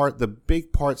big part. The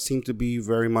big part seemed to be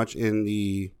very much in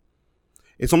the.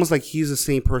 It's almost like he's the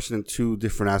same person in 2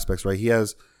 different aspects, right? He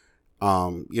has,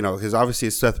 because obviously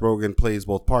Seth Rogen plays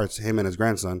both parts, him and his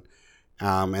grandson,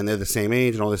 and they're the same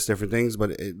age and all these different things.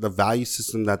 But the value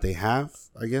system that they have,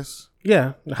 I guess.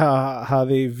 Yeah, how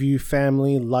they view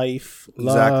family, life,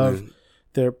 love,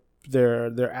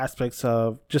 their aspects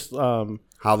of just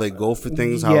how they go for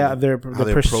things. Yeah, they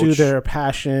pursue their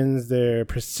passions, their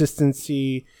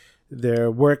persistency, their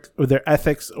work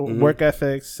ethics, work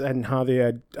ethics, and how they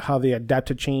adapt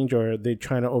to change, or they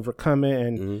trying to overcome it,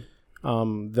 and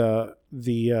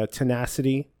the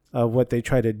tenacity of what they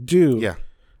try to do. Yeah,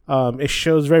 it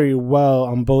shows very well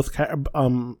on both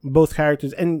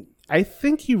characters, and I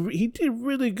think he did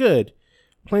really good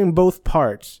playing both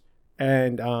parts,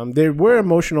 and there were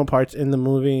emotional parts in the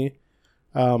movie.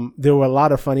 There were a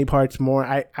lot of funny parts. More,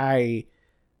 I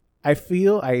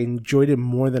feel I enjoyed it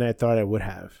more than I thought I would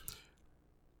have.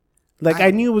 Like,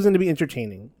 I knew it was going to be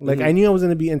entertaining. Like, I knew I was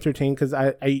going to be entertained because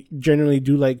I generally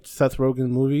do like Seth Rogen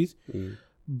movies.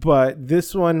 But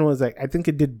this one was like, I think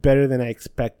it did better than I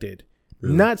expected.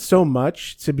 Really? Not so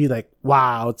much to be like,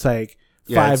 wow, it's like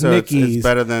five Mickeys. It's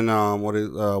better than what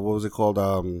was it called?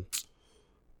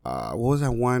 What was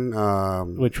that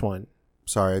one? Which one?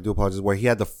 Sorry, I do apologize. Where he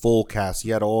had the full cast.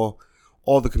 He had all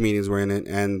the comedians were in it,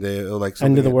 and they were like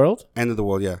End of the World. End of the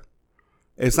World, yeah.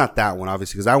 It's not that one,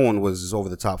 obviously, because that one was just over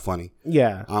the top funny.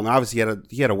 Yeah. And obviously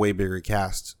he had a way bigger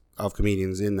cast of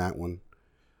comedians in that one.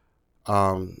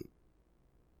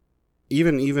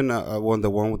 Even the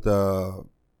one with the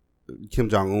Kim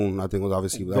Jong Un, I think was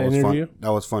obviously that was fun.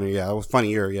 That was funny. Yeah, that was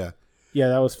funnier. Yeah. Yeah,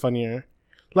 that was funnier.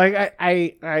 Like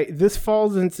I this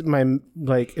falls into my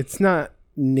like it's not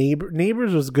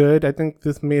Neighbors was good. I think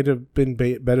this may have been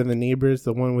better than Neighbors,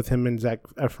 the one with him and Zac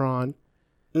Efron.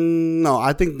 No,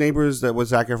 I think Neighbors that was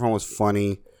Zac Efron was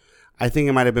funny. I think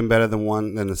it might have been better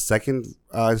than the second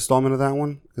installment of that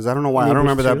one because I don't know why Neighbors I don't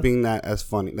remember 2? That being that as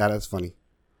funny.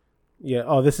 Yeah.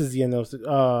 Oh, this is the end of.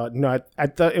 No, I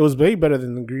thought it was way better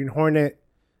than the Green Hornet.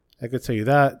 I could tell you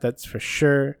that. That's for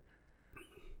sure.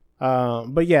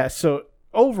 But yeah. So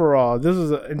overall, this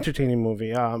is an entertaining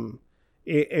movie.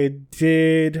 It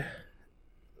did.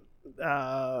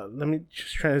 Let me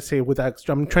just try to say without.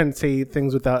 I'm trying to say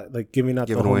things without like giving out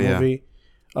the whole movie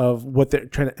of what they're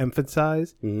trying to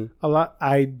emphasize. A lot.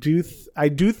 I do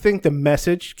think the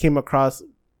message came across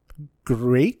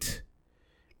great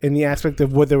in the aspect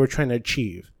of what they were trying to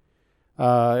achieve.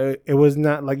 It was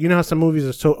not like, you know how some movies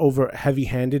are so over heavy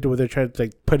handed where they're trying to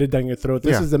like put it down your throat.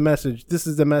 This is the message. This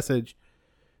is the message.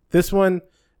 This one,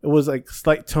 it was like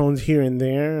slight tones here and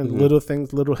there and little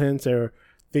things, little hints, or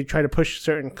they try to push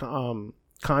certain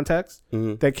context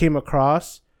that came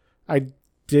across. I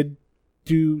do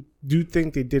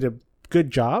think they did a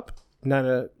good job, not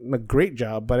a great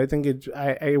job, but I think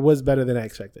it was better than I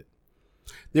expected.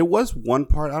 There was one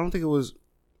part, I don't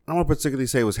want to particularly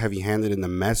say it was heavy-handed in the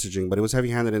messaging, but it was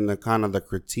heavy-handed in the kind of the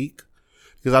critique.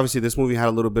 Because obviously this movie had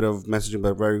a little bit of messaging,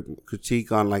 but very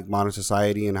critique on like modern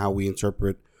society and how we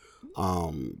interpret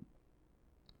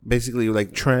basically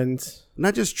like trends.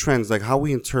 Not just trends, like how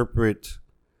we interpret.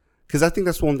 Because I think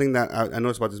that's one thing that I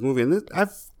noticed about this movie. And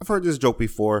I've heard this joke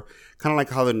before, kind of like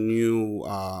how the new,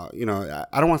 I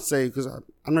don't want to say, because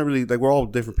I'm not really, like, we're all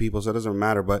different people, so it doesn't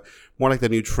matter, but more like the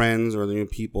new trends or the new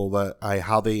people,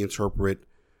 how they interpret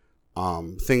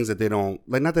things that they don't,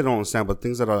 like, not that they don't understand, but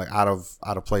things that are like out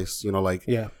of place, like,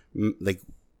 like,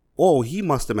 oh, he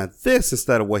must have meant this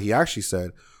instead of what he actually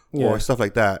said, or stuff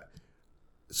like that.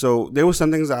 So there was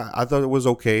some things I thought it was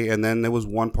okay, and then there was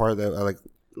one part that I like,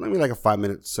 maybe like a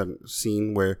 5-minute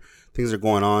scene where things are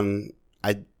going on.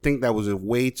 I think that was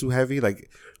way too heavy. Like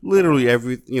literally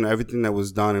everything that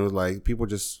was done, it was like people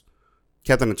just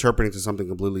kept on interpreting to something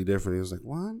completely different. It was like,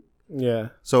 what? Yeah.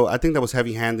 So I think that was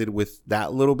heavy-handed with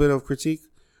that little bit of critique.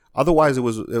 Otherwise, that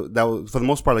was for the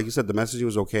most part, like you said, the messaging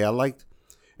was okay.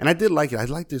 I did like it. I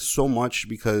liked it so much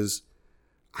because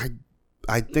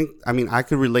I think I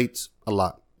could relate a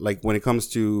lot. Like when it comes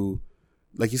to,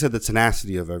 like you said, the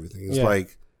tenacity of everything. It's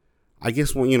like, I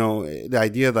guess when, the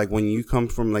idea, like when you come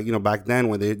from like, back then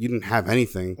when you didn't have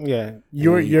anything. Yeah.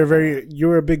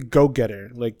 You're a big go-getter.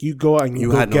 Like you go out and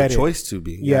you had no choice to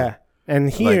be. Yeah.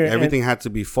 And here. Like, everything had to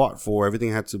be fought for.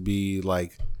 Everything had to be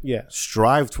like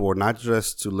strived for, not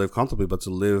just to live comfortably, but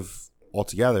to live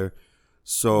altogether.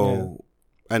 So,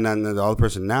 and then the other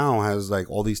person now has like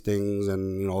all these things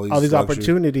and, all these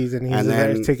opportunities, and he's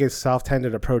there to take a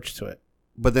soft-handed approach to it.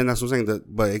 But then that's what I'm saying.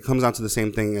 But it comes down to the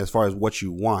same thing as far as what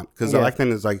you want. Because back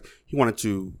then it's like he wanted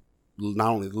to not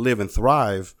only live and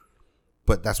thrive,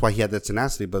 but that's why he had that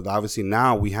tenacity. But obviously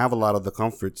now we have a lot of the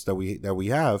comforts that we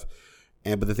have,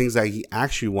 but the things that he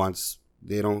actually wants,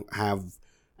 they don't have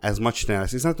as much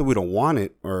tenacity. It's not that we don't want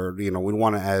it, or we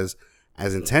want it as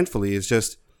intentfully. It's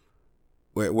just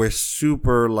we're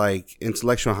super like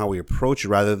intellectual on how we approach it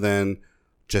rather than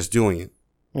just doing it.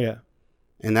 Yeah.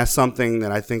 And that's something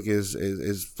that I think is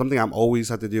something I'm always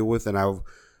had to deal with, and I'm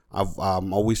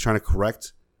always trying to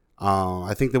correct.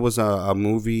 I think there was a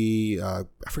movie, I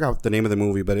forgot the name of the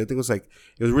movie, but I think it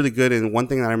was really good. And one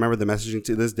thing that I remember the messaging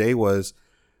to this day was,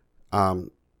 because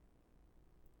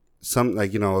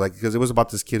it was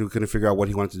about this kid who couldn't figure out what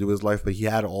he wanted to do with his life, but he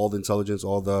had all the intelligence,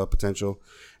 all the potential,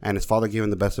 and his father gave him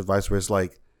the best advice. Where it's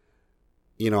like,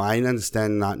 I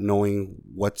understand not knowing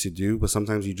what to do, but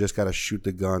sometimes you just gotta shoot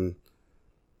the gun.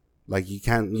 Like you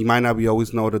might not be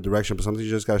always know the direction, but sometimes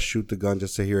you just gotta shoot the gun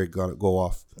just to hear it go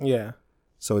off. Yeah.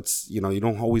 So it's, you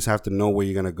don't always have to know where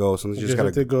you're gonna go. Sometimes you just gotta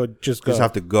have to go. Just go. Just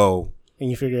have to go. And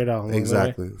you figure it out.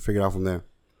 Exactly. Figure it out from there.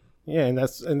 Yeah, and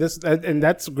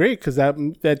that's great because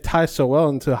that ties so well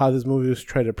into how this movie was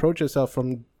trying to approach itself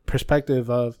from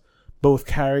perspective of both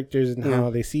characters and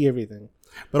how they see everything.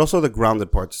 But also the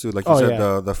grounded parts too, like you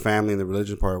said, the family and the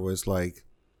religion part was like,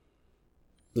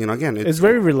 again, it's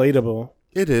very relatable.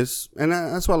 It is, and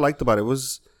that's what I liked about it.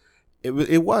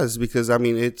 It was because I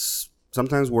mean, it's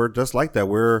sometimes we're just like that.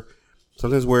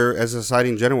 Sometimes we're as a society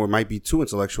in general, we might be too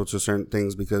intellectual to certain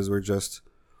things because we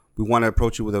want to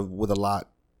approach it with a lot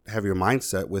heavier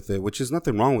mindset with it, which is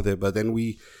nothing wrong with it. But then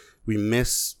we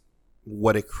miss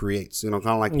what it creates. Kind of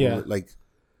like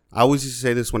I always used to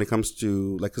say this when it comes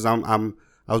to because I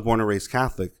was born and raised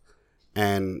Catholic,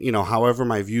 and however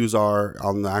my views are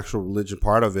on the actual religion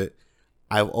part of it,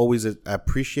 I've always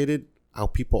appreciated how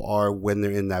people are when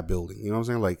they're in that building. You know what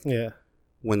I'm saying? Like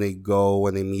when they go,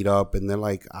 when they meet up, and they're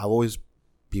like,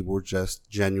 people were just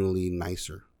genuinely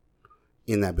nicer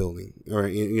in that building, or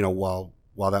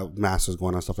while that mass was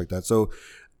going on, stuff like that. So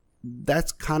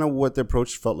that's kind of what the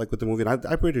approach felt like with the movie, and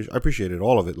I appreciated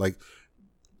all of it. Like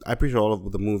I appreciate all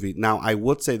of the movie. Now I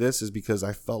would say this is because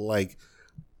I felt like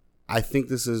I think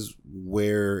this is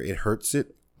where it hurts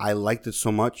it. I liked it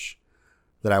so much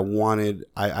that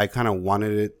I kind of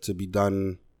wanted it to be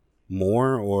done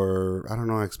more, or I don't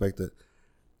know. I expected.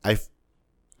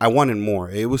 I wanted more.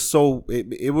 It was so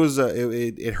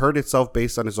it hurt itself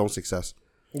based on its own success.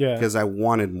 Yeah, because I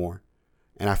wanted more,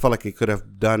 and I felt like it could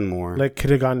have done more. Like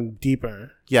could have gone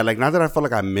deeper. Yeah, like not that I felt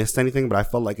like I missed anything, but I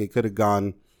felt like it could have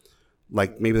gone.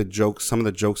 Like maybe some of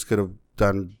the jokes could have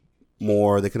done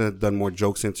more. They could have done more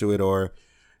jokes into it,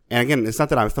 and again, it's not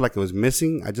that I felt like it was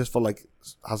missing. I just felt like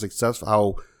how successful,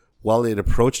 how well it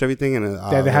approached everything, and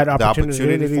they had the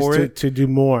opportunity for it to do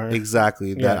more. Exactly.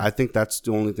 Yeah. That I think that's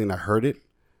the only thing that hurt it.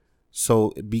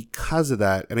 So because of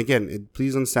that, and again,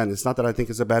 please understand, it's not that I think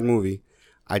it's a bad movie.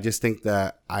 I just think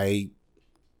that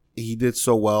he did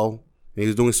so well, and he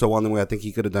was doing so well in the way I think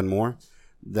he could have done more,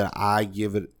 that I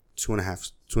give it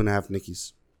 2.5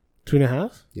 Nickies.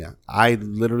 2.5? Yeah. I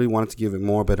literally wanted to give it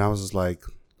more, but I was just like,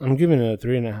 I'm giving it a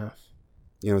 3.5.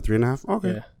 3.5?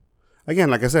 Okay. Yeah. Again,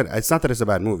 like I said, it's not that it's a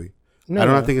bad movie. No, I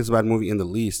don't think it's a bad movie in the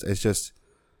least. It's just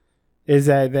is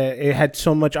that it had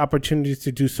so much opportunity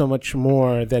to do so much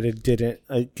more that it didn't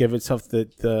give itself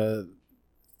the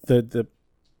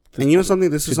and something.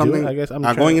 This is something. I guess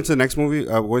going into the next movie.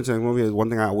 One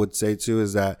thing I would say too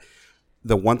is that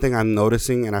the one thing I'm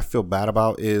noticing and I feel bad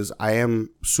about is I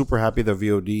am super happy that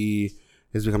VOD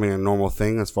is becoming a normal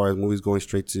thing as far as movies going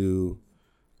straight to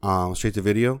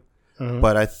video. Mm-hmm.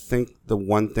 But I think the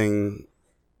one thing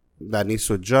that needs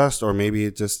to adjust, or maybe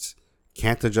it just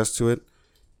can't adjust to it,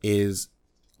 is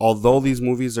although these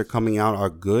movies are coming out are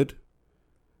good,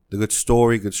 the good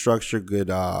story, good structure, good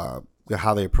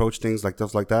how they approach things, like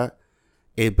stuff like that,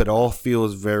 but all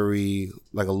feels very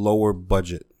like a lower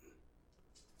budget.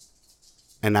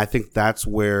 And I think that's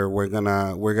where we're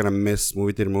gonna miss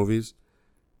movie theater movies.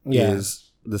 Yeah.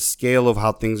 Is the scale of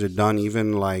how things are done,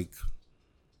 even like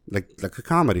a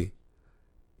comedy.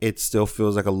 It still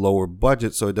feels like a lower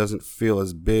budget, so it doesn't feel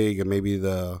as big, and maybe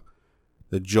the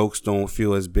jokes don't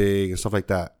feel as big and stuff like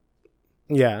that.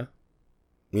 Yeah.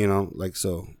 Like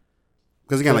so.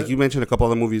 Because again, like you mentioned a couple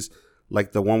other movies,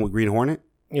 like the one with Green Hornet.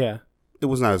 Yeah. It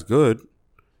was not as good,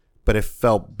 but it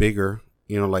felt bigger,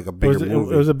 like a bigger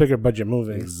movie. It was a bigger budget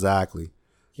movie. Exactly.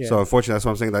 Yeah. So unfortunately, that's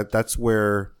what I'm saying. That's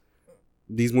where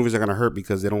these movies are going to hurt,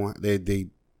 because they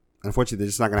unfortunately, they're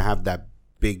just not going to have that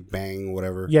big bang or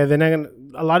whatever. Yeah, they're not gonna.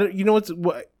 A lot of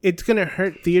it's gonna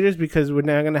hurt theaters because we're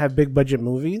not gonna have big budget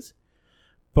movies,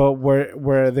 but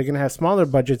where they're gonna have smaller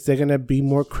budgets, they're gonna be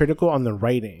more critical on the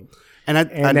writing. And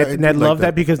I love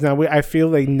that because now I feel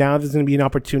like now there's gonna be an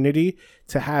opportunity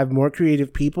to have more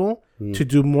creative people to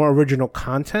do more original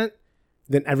content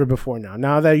than ever before.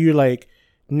 Now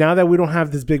that we don't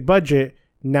have this big budget,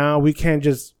 now we can't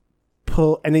just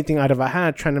pull anything out of a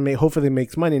hat trying to hopefully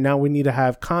makes money. Now we need to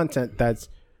have content that's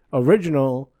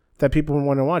original that people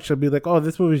want to watch. They'll be like, oh,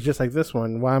 this movie's just like this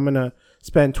one. Why I'm gonna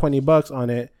spend $20 on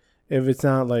it if it's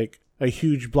not like a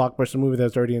huge blockbuster movie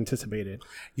that's already anticipated?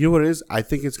 You know what it is? I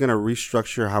think it's gonna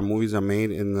restructure how movies are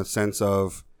made, in the sense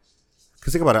of,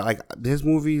 because think about it, like there's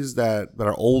movies that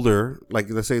are older, like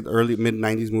let's say the early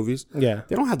mid-90s movies. Yeah,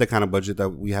 they don't have the kind of budget that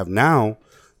we have now,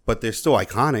 but they're still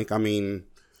iconic. I mean,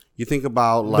 you think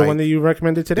about like the one that you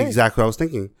recommended today. Exactly what I was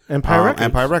thinking.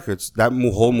 Empire Records. That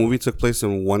whole movie took place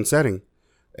in one setting,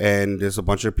 and there's a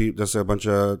bunch of people, there's a bunch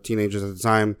of teenagers at the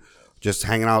time just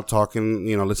hanging out, talking,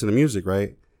 listening to music,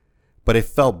 right? But it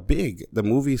felt big. The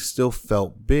movie still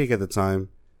felt big at the time,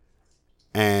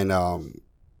 and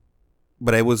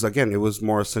but it was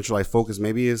more centralized focus.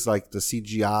 Maybe it's like the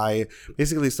CGI.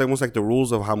 Basically, it's almost like the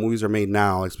rules of how movies are made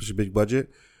now, especially big budget.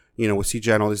 With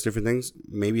CGI and all these different things.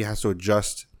 Maybe it has to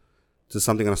adjust to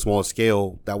something on a smaller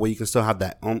scale. That way, you can still have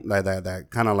that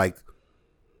kind of like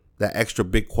that extra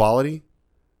big quality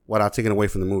without taking away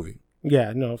from the movie.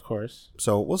 Yeah, no, of course.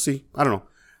 So we'll see. I don't know.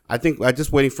 I think I'm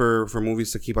just waiting for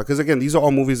movies to keep up, because again, these are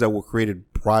all movies that were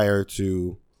created prior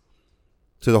to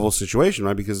the whole situation,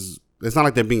 right? Because it's not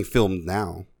like they're being filmed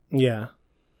now. Yeah.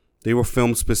 They were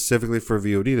filmed specifically for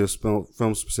VOD. They were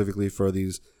filmed specifically for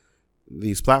these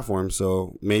platforms.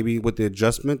 So maybe with the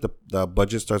adjustment, the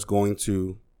budget starts going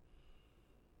to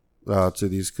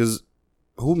these. Because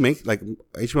who make like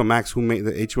HBO Max? Who made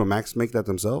the HBO Max make that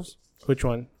themselves? Which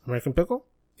one? American Pickle?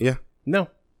 Yeah. No,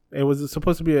 it was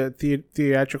supposed to be a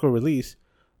theatrical release,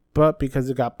 but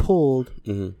because it got pulled,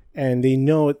 and they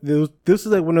know this is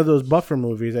like one of those buffer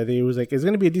movies. I think it was like it's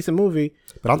going to be a decent movie,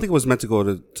 but I don't think it was meant to go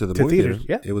to the movie theaters. theater.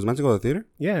 Yeah, it was meant to go to the theater.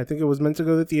 Yeah, I think it was meant to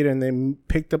go to the theater, and they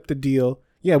picked up the deal.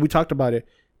 Yeah, we talked about it.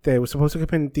 That it was supposed to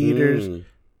come in theaters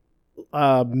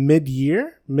mid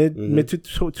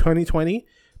 2020,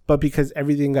 but because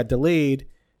everything got delayed,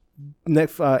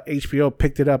 HBO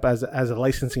picked it up as a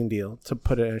licensing deal to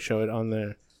put it and show it on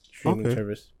their streaming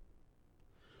service.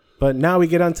 But now we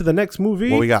get on to the next movie.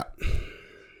 What we got?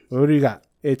 What do you got?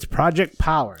 It's Project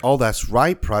Power. Oh, that's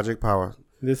right, Project Power.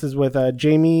 This is with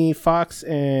Jamie Foxx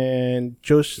and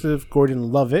Joseph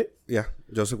Gordon-Levitt. Yeah,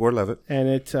 Joseph Gordon-Levitt. And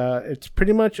it's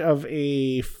pretty much of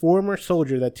a former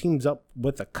soldier that teams up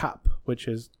with a cop, which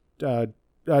is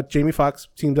Jamie Foxx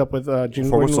teamed up with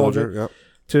Jamie Gordon-Levitt. Yep.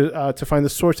 To find the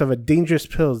source of a dangerous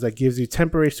pill that gives you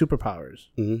temporary superpowers.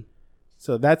 Mm-hmm.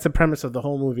 So that's the premise of the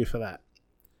whole movie for that.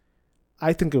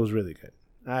 I think it was really good.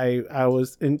 I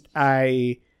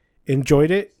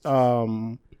enjoyed it.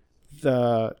 The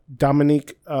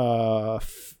Dominique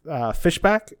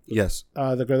Fishback, yes,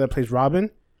 the girl that plays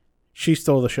Robin, she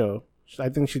stole the show. I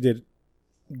think she did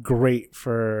great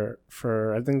for.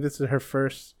 I think this is her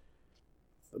first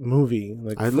movie.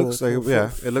 It looks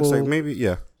like maybe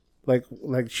yeah. Like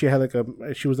she had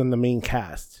she was on the main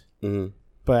cast,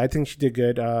 but I think she did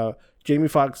good. Jamie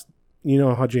Foxx, you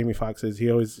know how Jamie Foxx is.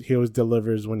 He always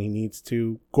delivers when he needs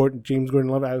to. James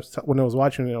Gordon-Levitt. when I was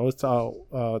watching it, I was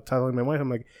telling my wife,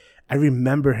 I'm like, I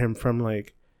remember him from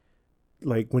like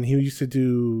when he used to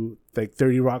do like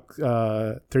 30 Rock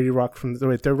from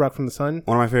the Sun.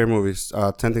 One of my favorite movies.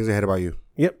 10 Things I Hate About You.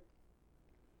 Yep.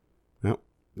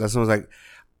 That sounds like.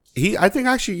 I think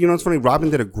actually, it's funny. Robin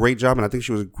did a great job, and I think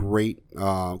she was a great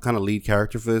kind of lead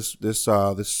character for this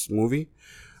movie.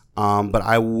 But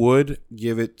I would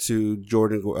give it to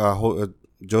Joseph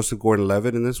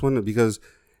Gordon-Levitt in this one, because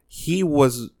he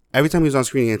was, every time he was on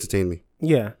screen, he entertained me.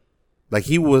 Yeah, like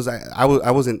he was. I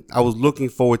was looking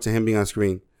forward to him being on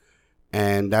screen,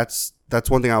 and that's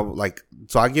one thing I would like.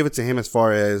 So I give it to him as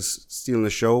far as stealing the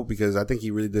show, because I think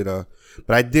he really did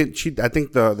But I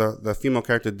think the female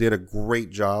character did a great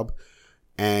job,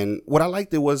 and what I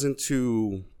liked, it wasn't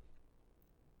too.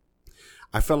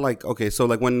 I felt like, okay, so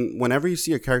like whenever you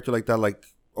see a character like that, like,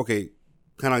 okay,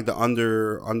 kind of like the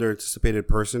under anticipated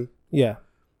person, yeah,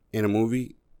 in a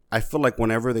movie, I feel like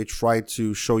whenever they try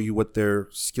to show you what their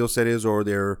skill set is or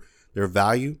their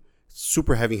value, it's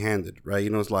super heavy handed, right?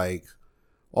 It's like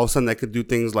all of a sudden they could do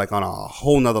things like on a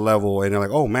whole nother level, and they're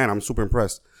like, oh man, I'm super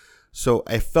impressed. So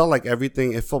I felt like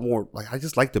it felt more like I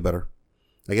just liked it better.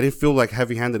 Like it didn't feel like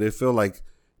heavy handed. It felt like,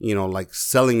 like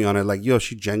selling me on it. Like, yo,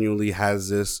 she genuinely has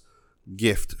this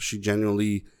gift. She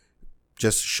genuinely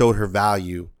just showed her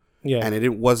value. Yeah. And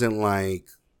it wasn't like,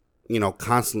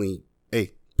 constantly,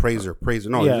 hey, praise her.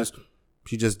 No, yeah.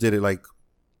 She just did it like,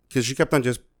 because she kept on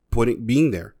just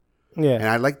being there. Yeah. And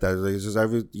I like that. It's just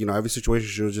every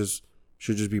situation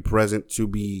should just be present to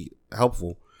be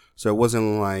helpful. So it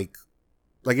wasn't like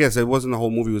yes, it wasn't the whole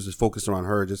movie was just focused around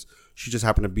her. She just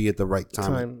happened to be at the right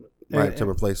time right time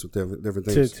and place with different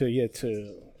things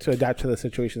to adapt to the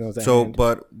situation that was at hand.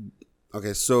 But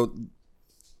okay, so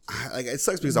like it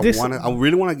sucks because I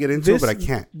really want to get into it, but I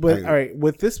can't. But all right,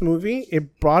 with this movie,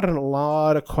 it brought in a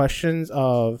lot of questions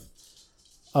of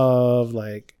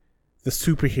like the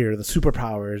superhero, the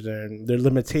superpowers, and their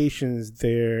limitations,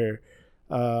 their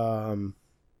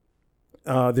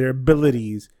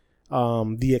abilities.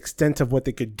 The extent of what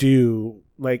they could do,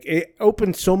 like it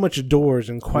opened so much doors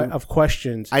and of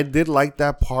questions. I did like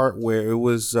that part where it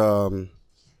was,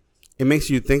 it makes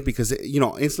you think, because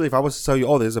instantly if I was to tell you,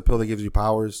 oh, there's a pill that gives you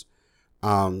powers,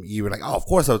 you were like, oh, of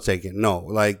course I would take it. No,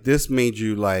 like this made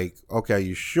you like, okay, are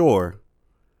you sure?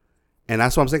 And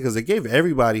that's what I'm saying, because it gave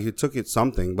everybody who took it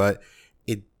something, but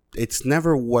it's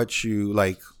never what you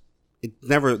like. it's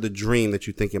never the dream that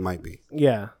you think it might be.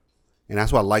 Yeah. And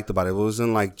that's what I liked about it. It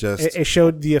wasn't like just... It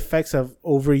showed the effects of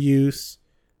overuse,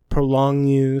 prolonged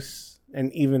use,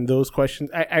 and even those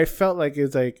questions. I felt like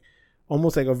it's like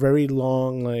almost like a very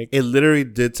long, like... It literally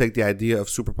did take the idea of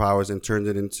superpowers and turned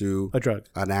it into... a drug.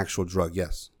 An actual drug,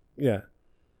 yes. Yeah.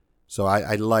 So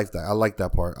I like that. I like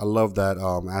that part. I love that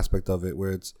aspect of it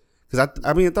where it's... Because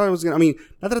I thought it was going to... I mean,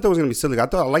 not that I thought it was going to be silly. I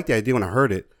liked the idea when I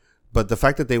heard it. But the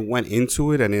fact that they went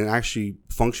into it and it actually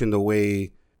functioned the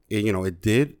way it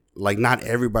did... Like, not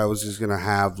everybody was just going to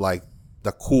have, like,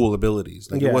 the cool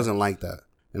abilities. Like, It wasn't like that.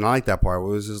 And I like that part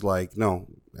where it was just like, no,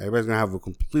 everybody's going to have a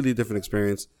completely different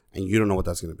experience, and you don't know what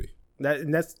that's going to be.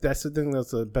 That's the thing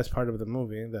that's the best part of the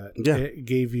movie, that it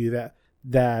gave you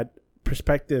that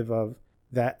perspective of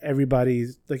that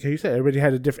everybody's, like you said, everybody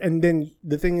had a different... And then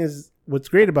the thing is, what's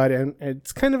great about it, and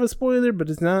it's kind of a spoiler, but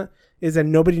it's not, is that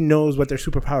nobody knows what their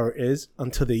superpower is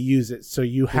until they use it. So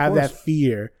you have that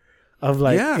fear of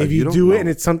like, if you do it and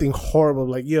it's something horrible,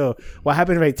 like, yo, what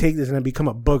happens if I take this and I become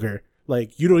a booger?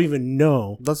 Like, you don't even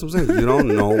know. That's what I'm saying. You don't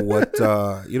know what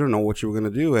you don't know what you were gonna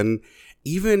do, and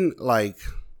even like,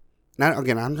 not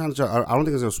again. I'm trying to. I don't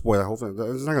think it's gonna spoil it. Hopefully,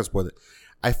 it's not gonna spoil it.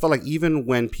 I felt like even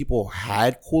when people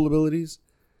had cool abilities,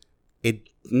 it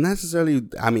necessarily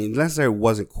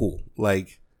wasn't cool.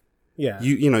 Like,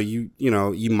 you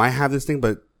might have this thing,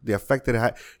 but the effect that it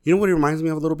had. You know what it reminds me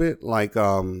of a little bit, like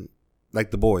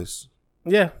The Boys.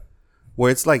 Yeah.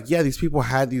 Where it's like, these people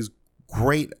had these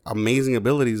great, amazing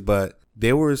abilities, but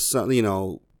there were some,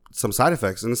 some side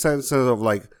effects in the sense of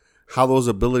like how those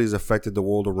abilities affected the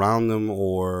world around them,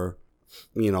 or,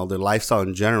 their lifestyle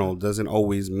in general doesn't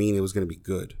always mean it was going to be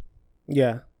good.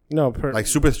 Yeah. No. Like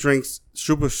super strength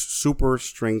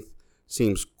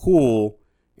seems cool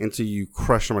until you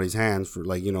crush somebody's hands for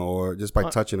like, or just by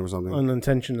touching them or something.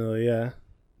 Unintentionally. Yeah.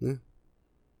 Yeah.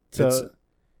 So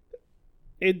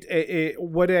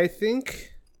what I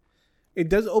think, it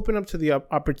does open up to the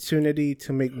opportunity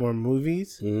to make more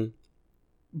movies,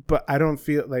 but I don't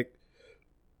feel like,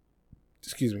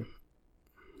 excuse me,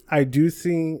 I do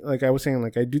think, like I was saying,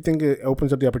 like I do think it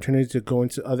opens up the opportunity to go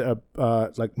into other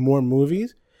like more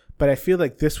movies, but I feel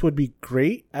like this would be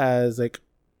great as like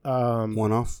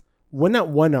one-off. Well, not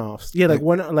one-offs. Yeah,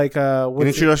 like an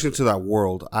introduction to that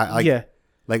world.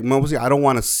 Like mostly, I don't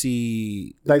want to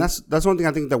see. Like, that's one thing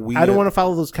I think that I don't want to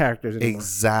follow those characters anymore.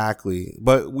 Exactly,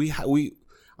 but we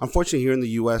unfortunately here in the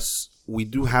U.S. we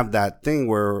do have that thing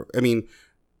where, I mean,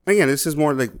 again, this is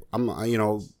more like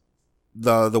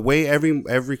the way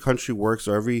every country works,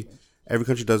 or every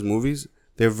country does movies.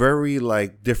 They're very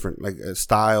like different, like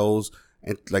styles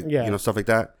and like stuff like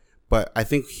that. But I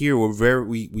think here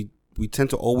we tend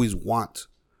to always want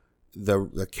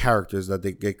the characters that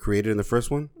they get created in the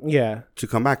first one to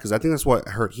come back, because I think that's what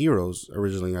hurt Heroes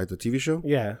originally, right? The TV show.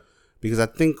 Because I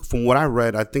think from what I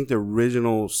read, I think the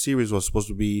original series was supposed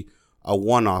to be a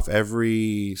one-off.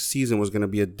 Every season was going to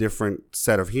be a different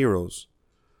set of heroes.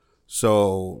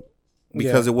 So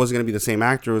because it wasn't going to be the same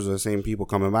actors or the same people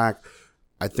coming back,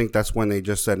 I think that's when they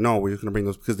just said, no, we're just going to bring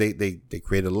those, because they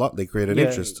created a lot. They created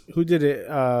interest. Who did it?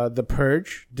 The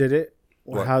Purge did it.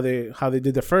 What? How they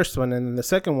did the first one, and then the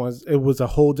second one, it was a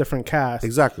whole different cast.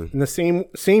 Exactly. In the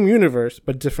same universe,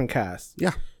 but different cast.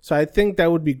 Yeah. So I think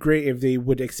that would be great if they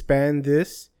would expand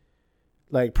this,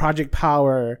 like Project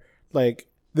Power. Like,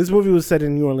 this movie was set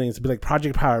in New Orleans, it'd be like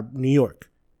Project Power New York,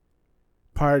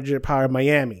 Project Power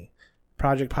Miami,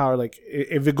 Project Power, like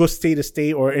if it goes state to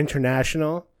state or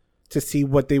international, to see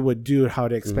what they would do, how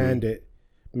to expand it.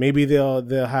 Maybe they'll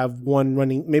have one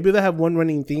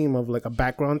running theme of like a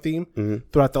background theme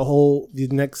throughout the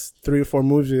next 3 or 4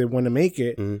 movies they want to make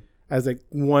it as like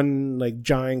one like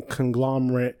giant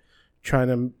conglomerate trying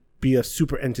to be a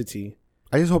super entity.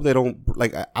 I just hope they don't,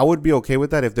 like, I would be okay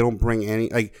with that if they don't bring any,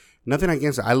 like, nothing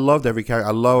against it. I loved every character.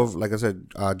 I love, like I said,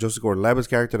 Joseph Gordon-Levitt's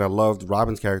character, and I loved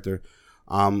Robin's character.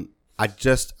 I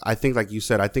think, like you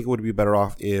said, I think it would be better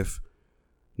off if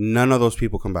none of those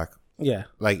people come back. Yeah.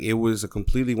 Like, it was a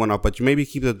completely one-off, but you maybe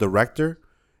keep the director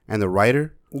and the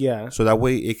writer. Yeah. So that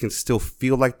way it can still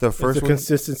feel like the first one. The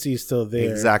consistency is still there.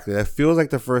 Exactly. It feels like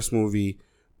the first movie,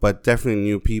 but definitely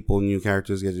new people, new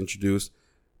characters get introduced,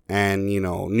 and,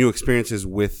 new experiences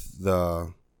with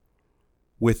the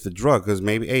drug. Because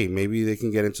maybe they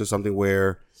can get into something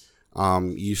where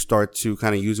you start to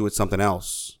kind of use it with something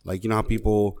else. Like, how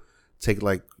people take,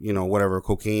 like, whatever,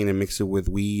 cocaine and mix it with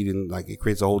weed, and like it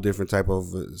creates a whole different type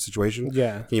of situation.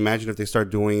 Yeah. Can you imagine if they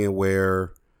start doing it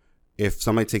where if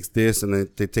somebody takes this and then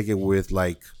they take it with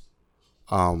like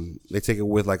something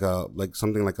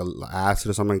like a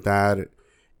acid or something like that,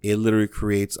 it literally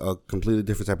creates a completely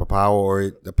different type of power,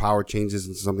 or the power changes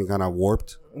into something kind of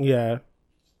warped. Yeah.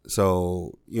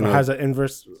 So, It has an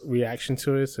inverse reaction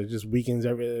to it, so it just weakens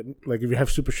every. Like if you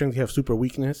have super strength, you have super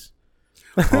weakness.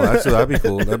 That'd be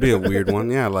cool. That'd be a weird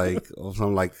one. Yeah, like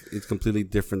something like it's completely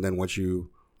different than what you.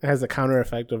 It has a counter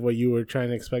effect of what you were trying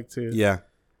to expect to. Yeah,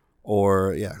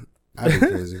 or that'd be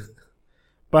crazy.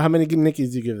 But how many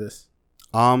Nickies do you give this?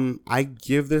 I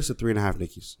give this a 3.5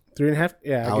 Nickies. 3.5.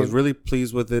 Yeah, I was really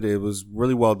pleased with it. It was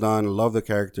really well done. I love the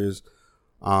characters.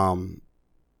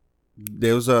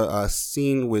 There was a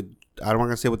scene with, I don't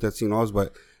want to say what that scene was,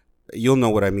 but you'll know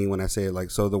what I mean when I say it. Like,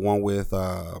 so the one with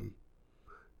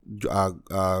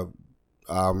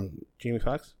Jamie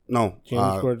Foxx? No.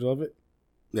 James Gordon-Levitt?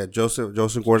 Yeah, Joseph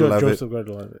Gordon-Levitt. Joseph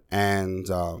Gordon-Levitt. And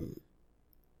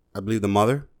I believe the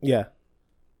mother. Yeah.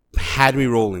 Had me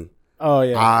rolling. Oh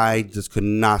yeah. I just could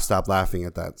not stop laughing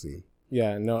at that scene.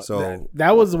 Yeah, no. So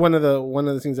that was one of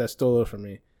the things that stole it from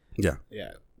me. Yeah.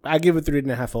 Yeah. I give it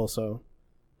 3.5 also.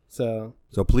 So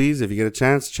please, if you get a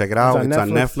chance, check it out. It's on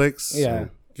Netflix. Yeah. So.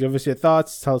 Give us your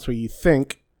thoughts. Tell us what you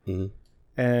think. Mm-hmm.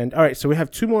 And all right, so we have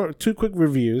two quick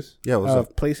reviews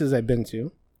of places I've been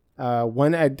to.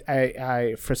 One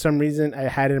I for some reason I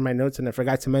had it in my notes and I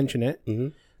forgot to mention it.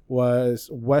 Mm-hmm. Was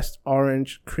West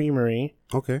Orange Creamery.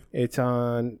 Okay. It's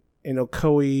in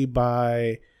Ocoee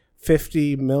by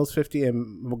 50 Mills 50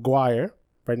 and McGuire,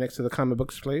 right next to the comic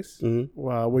books place,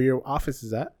 where your office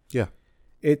is at. Yeah.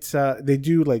 It's they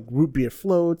do like root beer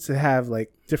floats. They have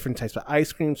like different types of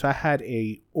ice cream. So I had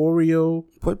a Oreo.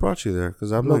 What brought you there?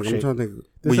 Because I'm trying to think.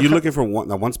 There's were you looking for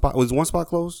one spot? Was one spot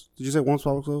closed? Did you say one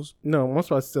spot was closed? No, one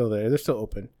spot's still there. They're still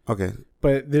open. Okay.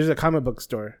 But there's a comic book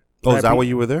store. Oh, is that why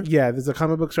you were there? Yeah, there's a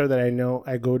comic book store that I know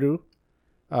I go to.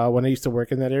 When I used to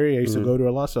work in that area, I used to go to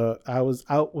a lot. So I was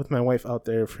out with my wife out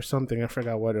there for something. I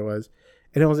forgot what it was.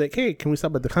 And I was like, hey, can we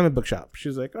stop at the comic book shop? She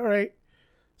was like, all right.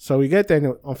 So we get there,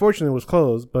 and unfortunately it was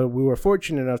closed, but we were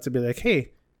fortunate enough to be like,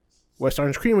 hey, West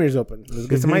Orange Creamery is open. Let's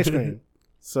get some ice cream.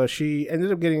 So she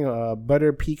ended up getting a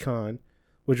butter pecan,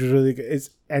 which was really good.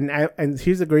 And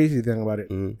here's the crazy thing about it.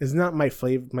 It's not my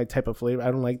type of flavor.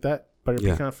 I don't like that butter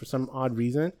pecan for some odd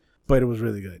reason, but it was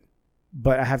really good.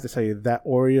 But I have to tell you, that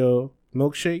Oreo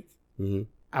milkshake,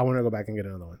 I want to go back and get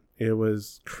another one. It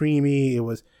was creamy. It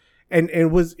was... And it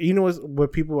was, you know,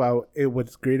 what people out.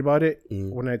 What's great about it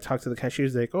when I talked to the cashier,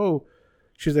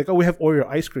 she's like, we have Oreo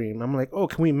ice cream. I'm like, oh,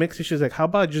 can we mix it? She's like, how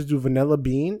about just do vanilla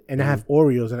bean and I have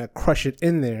Oreos and I crush it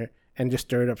in there and just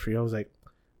stir it up for you. I was like,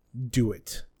 do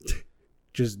it,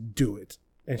 just do it.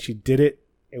 And she did it.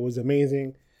 It was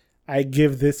amazing. I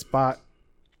give this spot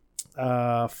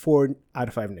 4 out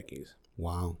of 5 Nickies.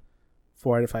 Wow,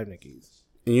 4 out of 5 Nickies.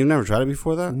 And you've never tried it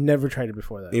before that? Never tried it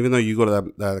before that. Even though you go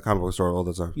to that comic book store all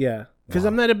the time? Yeah. Because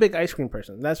I'm not a big ice cream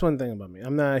person. That's one thing about me.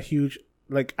 I'm not a huge...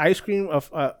 Like, ice cream,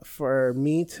 for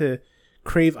me to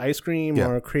crave ice cream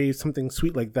or crave something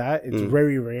sweet like that, it's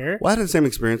very rare. Well, I had the same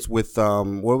experience with...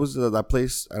 what was that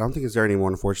place? I don't think it's there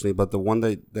anymore, unfortunately. But the one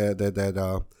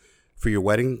that for your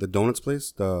wedding, the donuts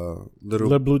place, the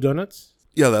Little Blue Donuts?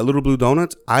 Yeah, that Little Blue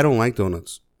Donuts. I don't like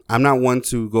donuts. I'm not one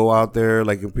to go out there.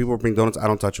 Like, if people bring donuts, I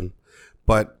don't touch them.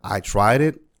 But I tried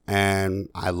it, and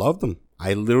I loved them.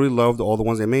 I literally loved all the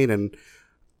ones they made, and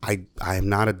I'm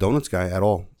not a donuts guy at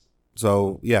all.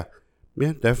 So, yeah,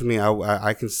 definitely.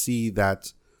 I can see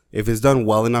that if it's done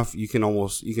well enough, you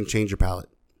can change your palate.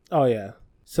 Oh, yeah.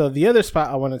 So the other spot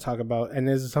I want to talk about, and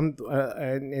is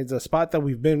it's a spot that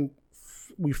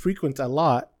we frequent a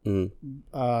lot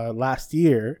last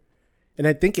year, and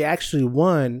I think it actually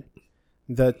won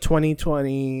the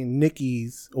 2020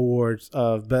 Nickies Awards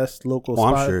of Best Local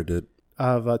Spot. I'm sure it did.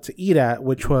 To eat at,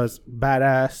 which was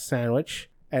Badass Sandwich.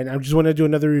 And I just want to do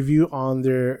another review on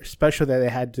their special that they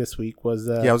had this week. I was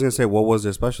going to say, what was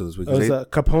their special this week? It was a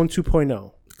Capone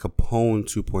 2.0. Capone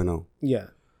 2.0. Yeah.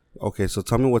 Okay, so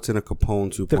tell me what's in a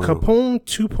Capone 2.0. The Capone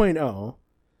 2.0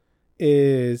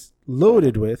 is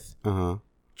loaded with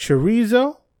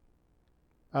chorizo,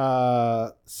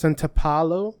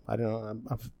 Santapalo, I don't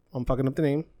know, I'm fucking up the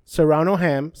name, Serrano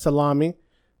ham, salami,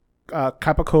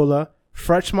 capicola,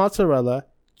 fresh mozzarella,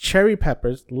 cherry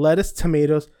peppers, lettuce,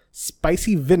 tomatoes,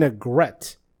 spicy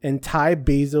vinaigrette, and Thai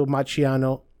basil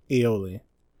macchiato aioli.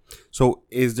 So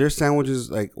is there sandwiches,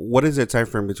 like, what is the time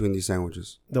frame between these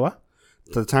sandwiches? The what?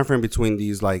 The time frame between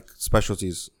these, like,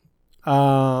 specialties.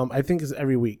 I think it's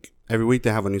every week. Every week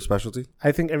they have a new specialty?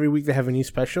 I think every week they have a new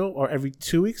special, or every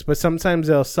 2 weeks, but sometimes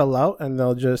they'll sell out and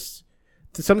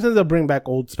sometimes they'll bring back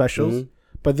old specials.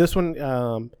 But this one,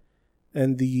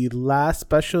 and the last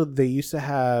special, they used to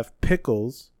have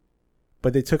pickles,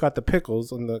 but they took out the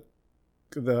pickles on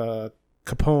the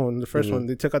Capone, the first one,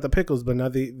 they took out the pickles, but now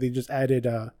they just added,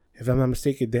 if I'm not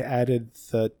mistaken, they added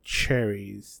the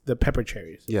cherries, the pepper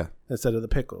cherries, instead of the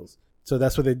pickles. So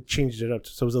that's what they changed it up to.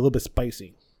 So it was a little bit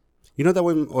spicy. You know that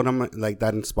what I'm like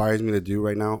that inspires me to do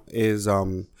right now is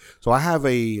so I have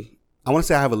I want to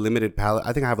say I have a limited palate.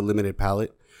 I think I have a limited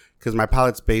palate because my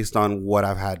palate's based on what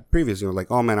I've had previously. Like,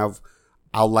 oh man,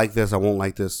 I'll like this, I won't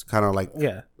like this, kind of like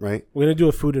right. We're gonna do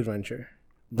a food adventure.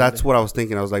 That's what I was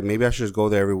thinking. I was like, maybe I should just go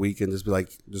there every week and just be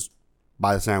like, just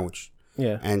buy the sandwich.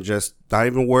 Yeah. And just not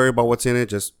even worry about what's in it.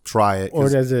 Just try it. Or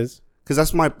as is. Because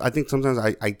that's I think sometimes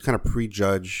I kind of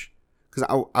prejudge.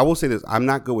 Because I will say this. I'm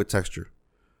not good with texture.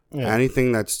 Yeah.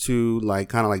 Anything that's too like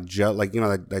kind of like gel, like, you know,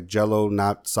 like Jell-O,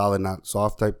 not solid, not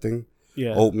soft type thing.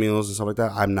 Yeah. Oatmeals and stuff like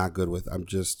that. I'm not good with.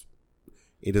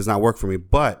 It does not work for me.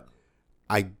 But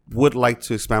I would like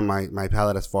to expand my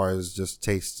palate as far as just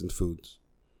tastes and foods.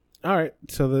 All right,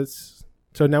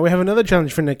 so now we have another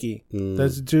challenge for Nikki.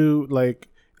 Let's do like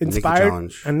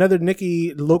inspired another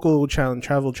Nikki local challenge,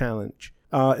 travel challenge.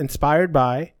 Inspired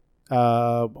by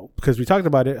because we talked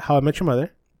about it, How I Met Your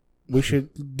Mother. We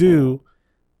should do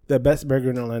the best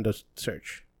burger in Orlando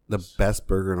search. The best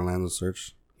burger in Orlando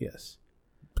search. Yes.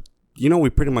 You know, we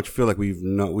pretty much feel like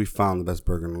we found the best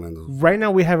burger in Orlando. Right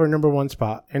now, we have our number one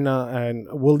spot, and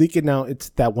we'll leak it now. It's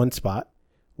that one spot.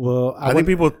 Well, I think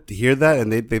people hear that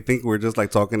and they think we're just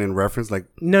like talking in reference, like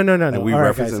no. We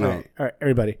reference it. All right,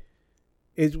 everybody.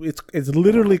 It's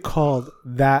literally called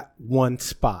that one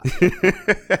spot.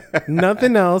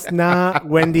 Nothing else. Not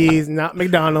Wendy's. Not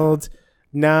McDonald's.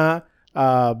 Not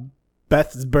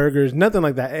Beth's Burgers. Nothing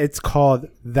like that. It's called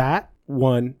that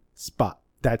one spot.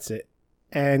 That's it.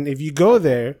 And if you go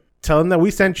there, tell them that we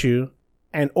sent you,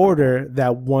 and order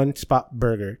that one spot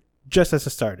burger. Just as a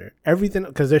starter, everything,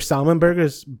 because their salmon burger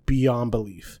is beyond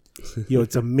belief. Yo,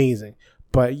 it's amazing.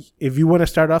 But if you want to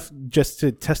start off just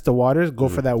to test the waters, go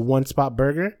for that one spot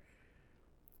burger,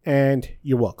 and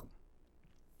you're welcome.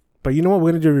 But you know what?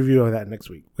 We're gonna do a review of that next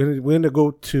week. We're gonna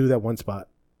go to that one spot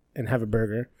and have a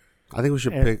burger. I think we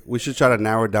should We should try to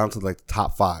narrow it down to like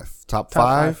top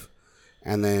five,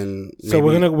 and then so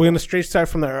we're gonna straight start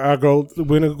from our gold.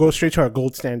 We're gonna go straight to our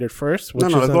gold standard first. Which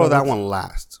let's go to that one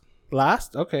last.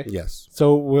 Last? Okay. Yes.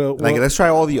 So we'll let's try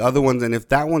all the other ones, and if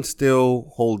that one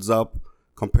still holds up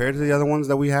compared to the other ones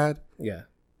that we had, yeah,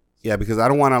 because I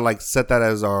don't want to like set that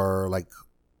as our like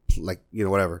you know,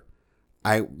 whatever.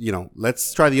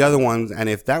 Let's try the other ones, and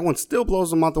if that one still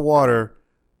blows them out the water,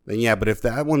 then yeah. But if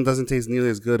that one doesn't taste nearly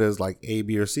as good as like A,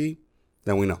 B, or C,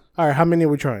 then we know. All right, how many are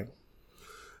we trying?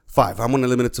 5. I'm gonna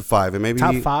limit it to 5, and maybe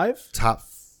top 5.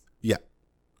 Yeah.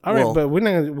 All right, but we're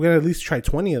gonna at least try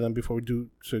 20 of them before we do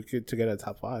to get a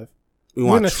top 5. We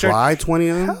want to try 20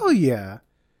 of them? Hell yeah!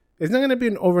 It's not gonna be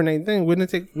an overnight thing.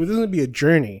 This is gonna be a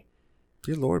journey.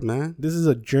 Dear Lord, man, this is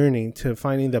a journey to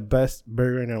finding the best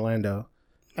burger in Orlando,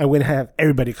 and we're gonna have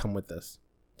everybody come with us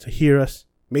to hear us,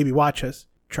 maybe watch us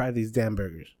try these damn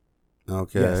burgers.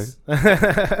 Okay. Yes.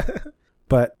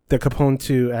 But the Capone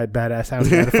 2 at Badass House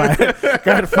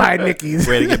gotta find Nikki's.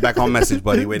 Way to get back on message,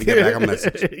 buddy. Way to get back on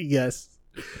message. Yes.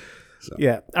 So.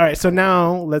 Yeah. All right. So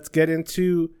now let's get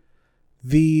into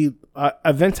the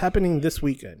events happening this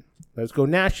weekend. Let's go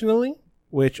nationally,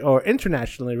 or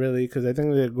internationally, really, because I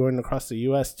think they're going across the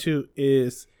U.S. too.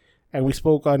 And we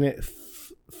spoke on it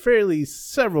fairly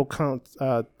several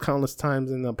countless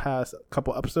times in the past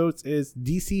couple episodes. Is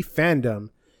DC Fandom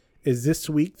is this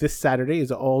week, this Saturday,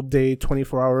 is an all-day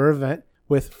 24-hour event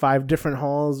with 5 different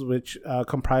halls, which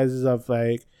comprises of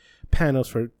like panels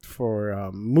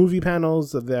for movie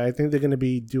panels. I think they're going to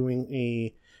be doing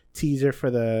a teaser for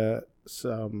the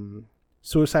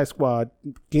Suicide Squad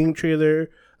game trailer,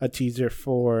 a teaser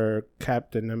for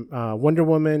Captain Wonder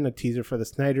Woman, a teaser for the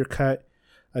Snyder Cut,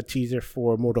 a teaser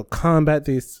for Mortal Kombat.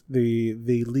 They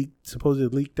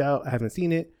supposedly leaked out. I haven't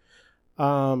seen it.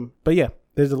 But yeah,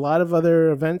 there's a lot of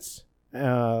other events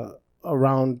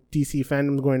around DC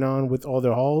Fandom going on with all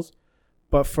their halls.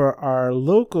 But for our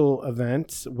local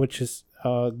events, which is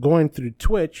going through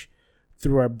Twitch,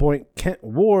 through our boy Kent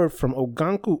Ward from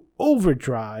Oganku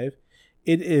Overdrive,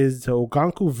 it is the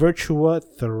Oganku Virtua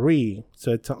 3.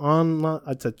 So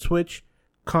it's a Twitch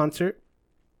concert,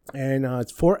 and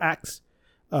it's 4 acts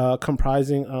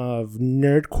comprising of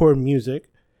nerdcore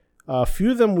music. A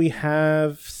few of them we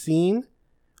have seen.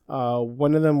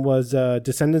 One of them was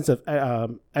Descendants of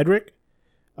Edric.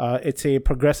 It's a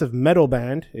progressive metal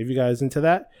band, if you guys into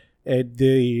that.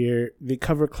 They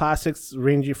cover classics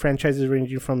franchises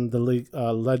ranging from the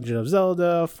Legend of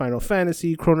Zelda, Final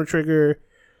Fantasy, Chrono Trigger,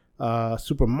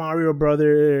 Super Mario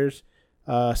Brothers,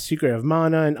 Secret of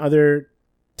Mana, and other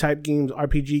type games,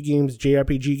 RPG games,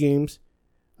 JRPG games.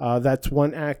 That's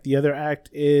one act. The other act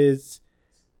is,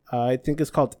 I think it's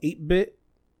called 8-Bit.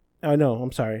 Oh, no,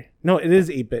 I'm sorry. No, it is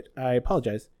 8-Bit. I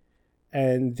apologize.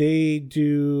 And they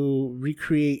do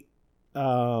recreate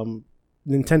Nintendo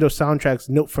soundtracks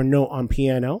note for note on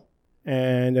piano.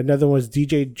 And another one was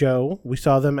DJ Joe. We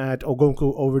saw them at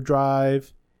Ogonku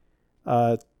Overdrive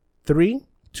 2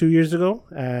 years ago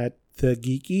at the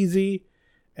Geek Easy.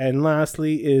 And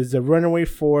lastly is the Runaway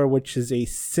 4, which is a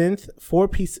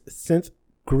 4-piece synth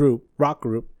rock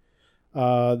group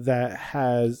that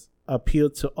has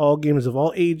appealed to all gamers of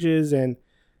all ages, and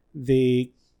they're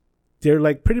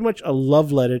like pretty much a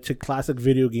love letter to classic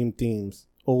video game themes,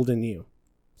 old and new.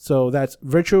 So that's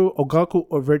Virtual Ogonku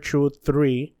or Virtual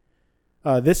 3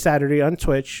 this Saturday on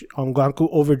Twitch on Ogonku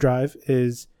Overdrive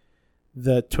is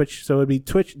the Twitch. So it'd be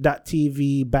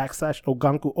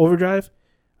twitch.tv/Ogonku Overdrive.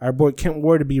 Our boy Kent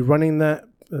Ward to be running that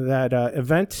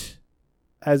event.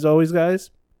 As always,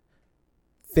 guys,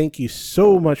 thank you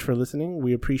so much for listening.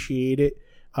 We appreciate it.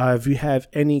 If you have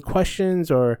any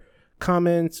questions or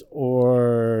comments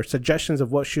or suggestions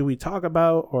of what should we talk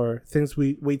about or things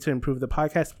we wait to improve the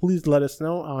podcast, please let us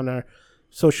know on our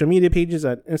social media pages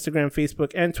on Instagram,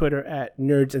 Facebook, and Twitter at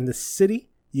Nerds in the City.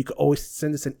 You can always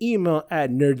send us an email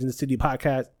at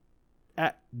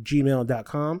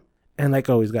nerdsinthecitypodcast@gmail.com. And like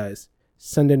always, guys,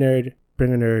 send a nerd,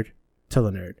 bring a nerd, tell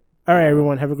a nerd. All right,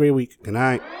 everyone, have a great week. Good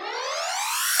night.